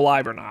keep you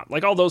alive or not?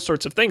 Like all those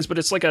sorts of things. But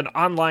it's like an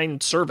online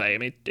survey. I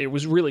mean, it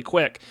was really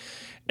quick.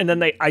 And then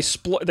they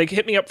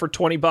hit me up for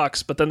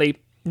 $20, but then they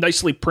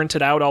nicely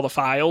printed out all the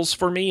files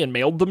for me and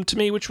mailed them to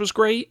me, which was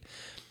great.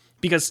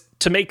 Because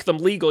to make them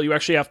legal, you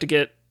actually have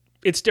to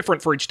it's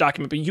different for each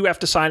document, but you have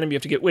to sign them. You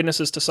have to get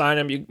witnesses to sign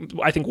them.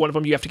 I think one of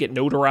them you have to get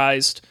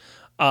notarized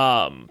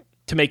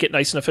to make it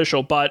nice and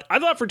official. But I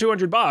thought for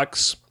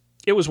 $200,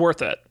 it was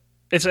worth it.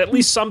 It's at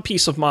least some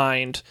peace of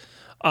mind,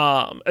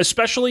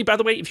 especially, by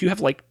the way, if you have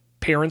like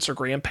parents or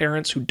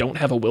grandparents who don't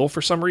have a will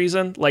for some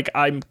reason. Like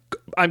I'm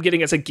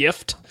getting as a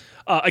gift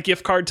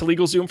card to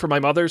LegalZoom for my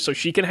mother so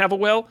she can have a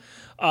will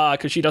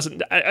because she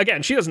doesn't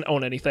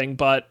own anything,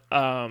 but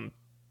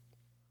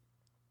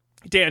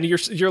Dan,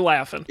 you're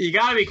laughing. You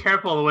gotta be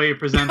careful the way you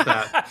present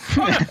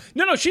that.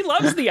 No, she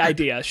loves the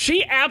idea.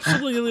 She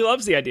absolutely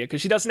loves the idea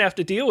because she doesn't have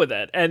to deal with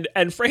it.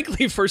 And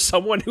frankly, for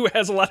someone who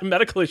has a lot of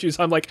medical issues,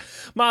 I'm like,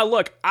 Ma,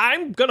 look,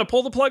 I'm gonna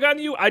pull the plug on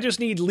you. I just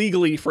need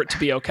legally for it to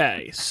be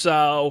okay.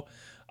 So,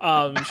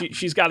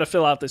 she's got to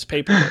fill out this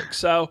paperwork.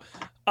 So,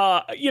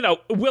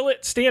 will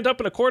it stand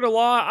up in a court of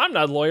law? I'm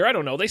not a lawyer. I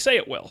don't know. They say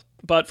it will,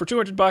 but for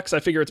 $200, I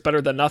figure it's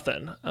better than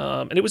nothing.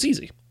 And it was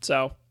easy.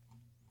 So,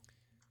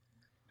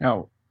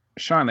 now,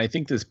 Sean, I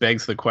think this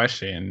begs the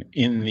question: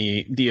 in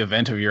the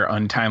event of your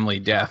untimely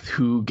death,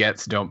 who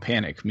gets Don't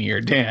Panic, me or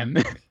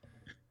Dan?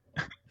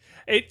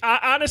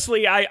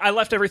 Honestly, I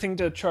left everything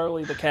to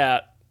Charlie the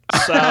cat.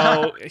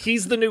 So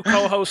he's the new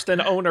co-host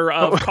and owner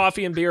of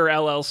Coffee and Beer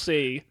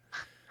LLC.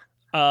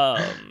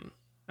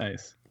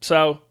 Nice.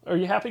 So, are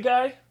you happy,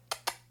 guy?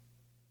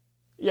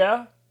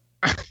 Yeah?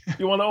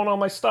 You want to own all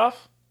my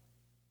stuff?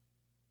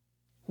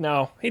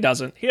 No, he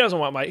doesn't.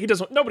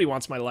 Nobody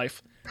wants my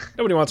life.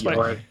 Nobody wants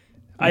my...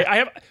 I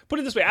have, put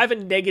it this way, I have a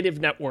negative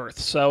net worth,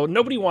 so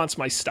nobody wants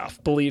my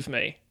stuff, believe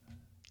me.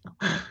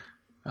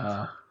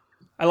 I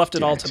left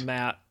it all to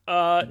Matt.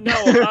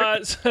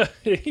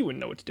 He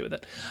wouldn't know what to do with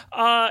it.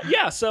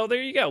 So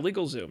there you go,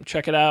 LegalZoom.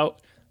 Check it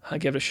out.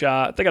 Give it a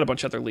shot. They got a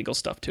bunch of other legal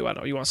stuff too. I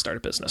don't know, you want to start a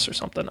business or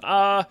something.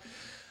 All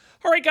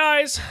right,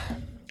 guys.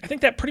 I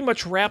think that pretty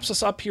much wraps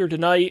us up here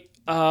tonight.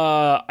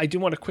 I do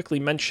want to quickly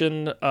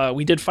mention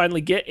we did finally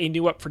get a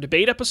new Up for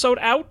Debate episode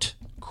out.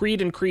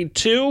 Creed and Creed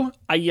 2.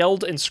 I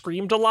yelled and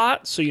screamed a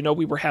lot, so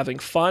we were having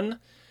fun.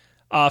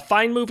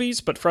 Fine movies,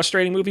 but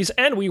frustrating movies.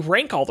 And we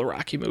rank all the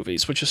Rocky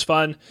movies, which is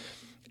fun.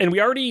 And we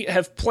already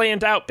have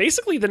planned out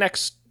basically the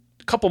next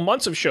couple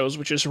months of shows,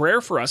 which is rare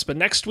for us. But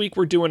next week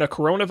we're doing a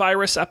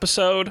coronavirus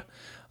episode,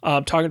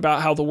 talking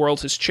about how the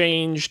world has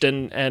changed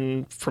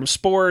and from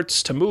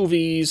sports to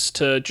movies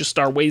to just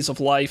our ways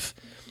of life.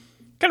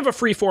 Kind of a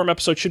free-form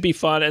episode, should be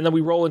fun. And then we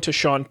roll into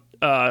Sean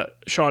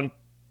Tember.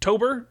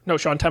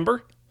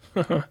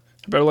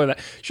 Better learn that.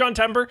 Sean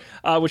Tember,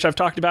 which I've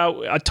talked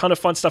about, a ton of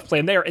fun stuff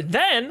planned there. And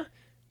then,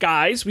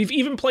 guys, we've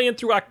even planned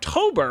through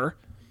October.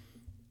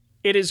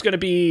 It is going to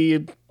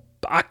be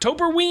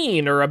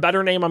Octoberween, or a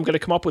better name I'm going to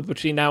come up with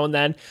between now and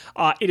then.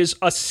 It is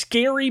a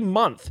scary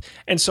month.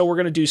 And so we're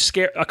going to do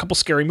a couple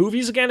scary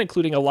movies again,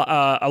 including a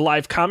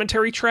live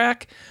commentary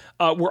track.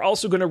 We're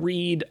also going to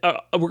read,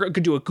 we're going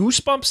to do a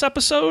Goosebumps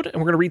episode, and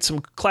we're going to read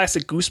some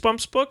classic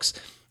Goosebumps books.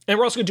 And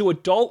we're also going to do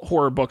adult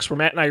horror books where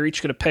Matt and I are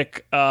each going to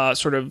pick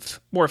sort of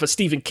more of a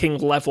Stephen King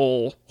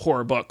level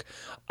horror book.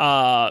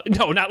 No,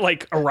 not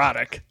like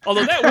erotic.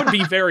 Although that would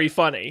be very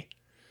funny.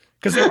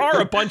 Because there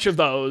are a bunch of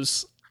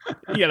those,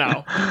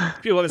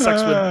 people having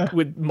sex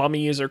with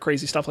mummies or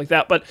crazy stuff like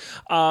that. But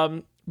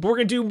we're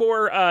going to do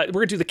more, we're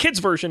going to do the kids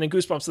version in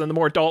Goosebumps and then the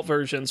more adult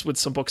versions with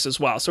some books as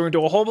well. So we're going to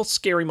do a whole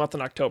scary month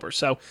in October.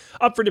 So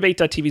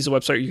upfordebate.tv is the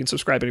website. You can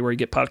subscribe anywhere you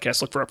get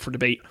podcasts. Look for Up for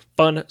Debate.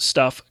 Fun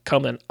stuff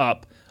coming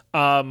up.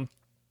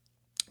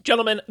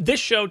 Gentlemen, this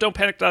show,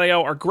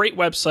 don'tpanic.io, our great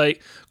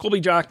website. Colby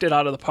jocked it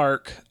out of the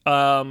park.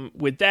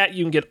 With that,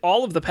 you can get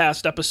all of the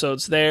past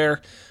episodes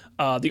there.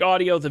 The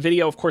audio, the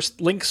video, of course,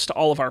 links to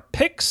all of our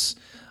picks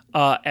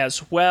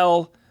as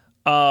well.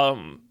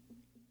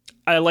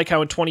 I like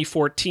how in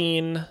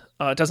 2014,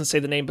 it doesn't say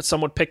the name, but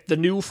someone picked the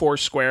new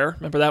Foursquare.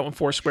 Remember that when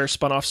Foursquare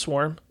spun off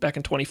Swarm back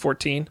in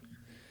 2014?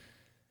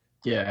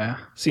 Yeah.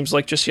 Seems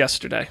like just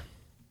yesterday.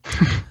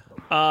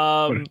 What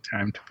a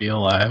time to be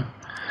alive.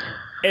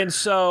 And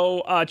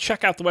so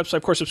check out the website.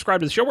 Of course,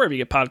 subscribe to the show wherever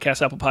you get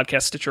podcasts, Apple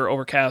Podcasts, Stitcher,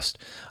 Overcast,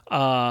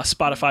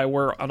 Spotify.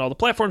 We're on all the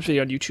platforms,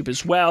 video on YouTube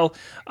as well.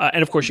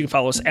 And, of course, you can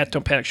follow us at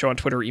Don't Panic Show on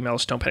Twitter. Email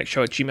us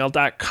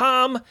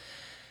don'tpanicshow@gmail.com.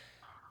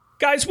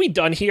 Guys, we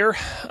done here.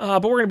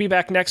 But we're going to be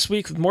back next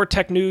week with more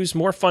tech news,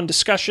 more fun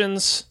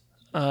discussions,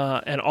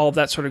 and all of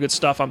that sort of good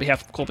stuff. On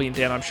behalf of Colby and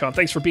Dan, I'm Sean.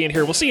 Thanks for being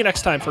here. We'll see you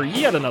next time for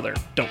yet another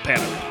Don't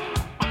Panic.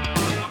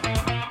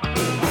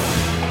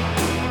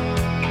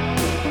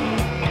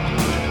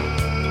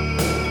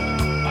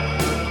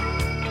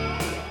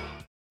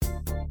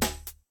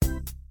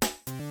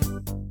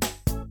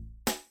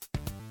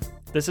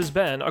 This has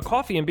been a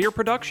Coffee and Beer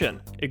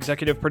production,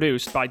 executive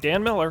produced by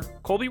Dan Miller,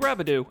 Colby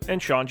Rabideau,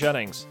 and Sean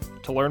Jennings.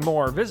 To learn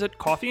more, visit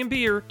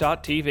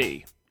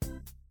coffeeandbeer.tv.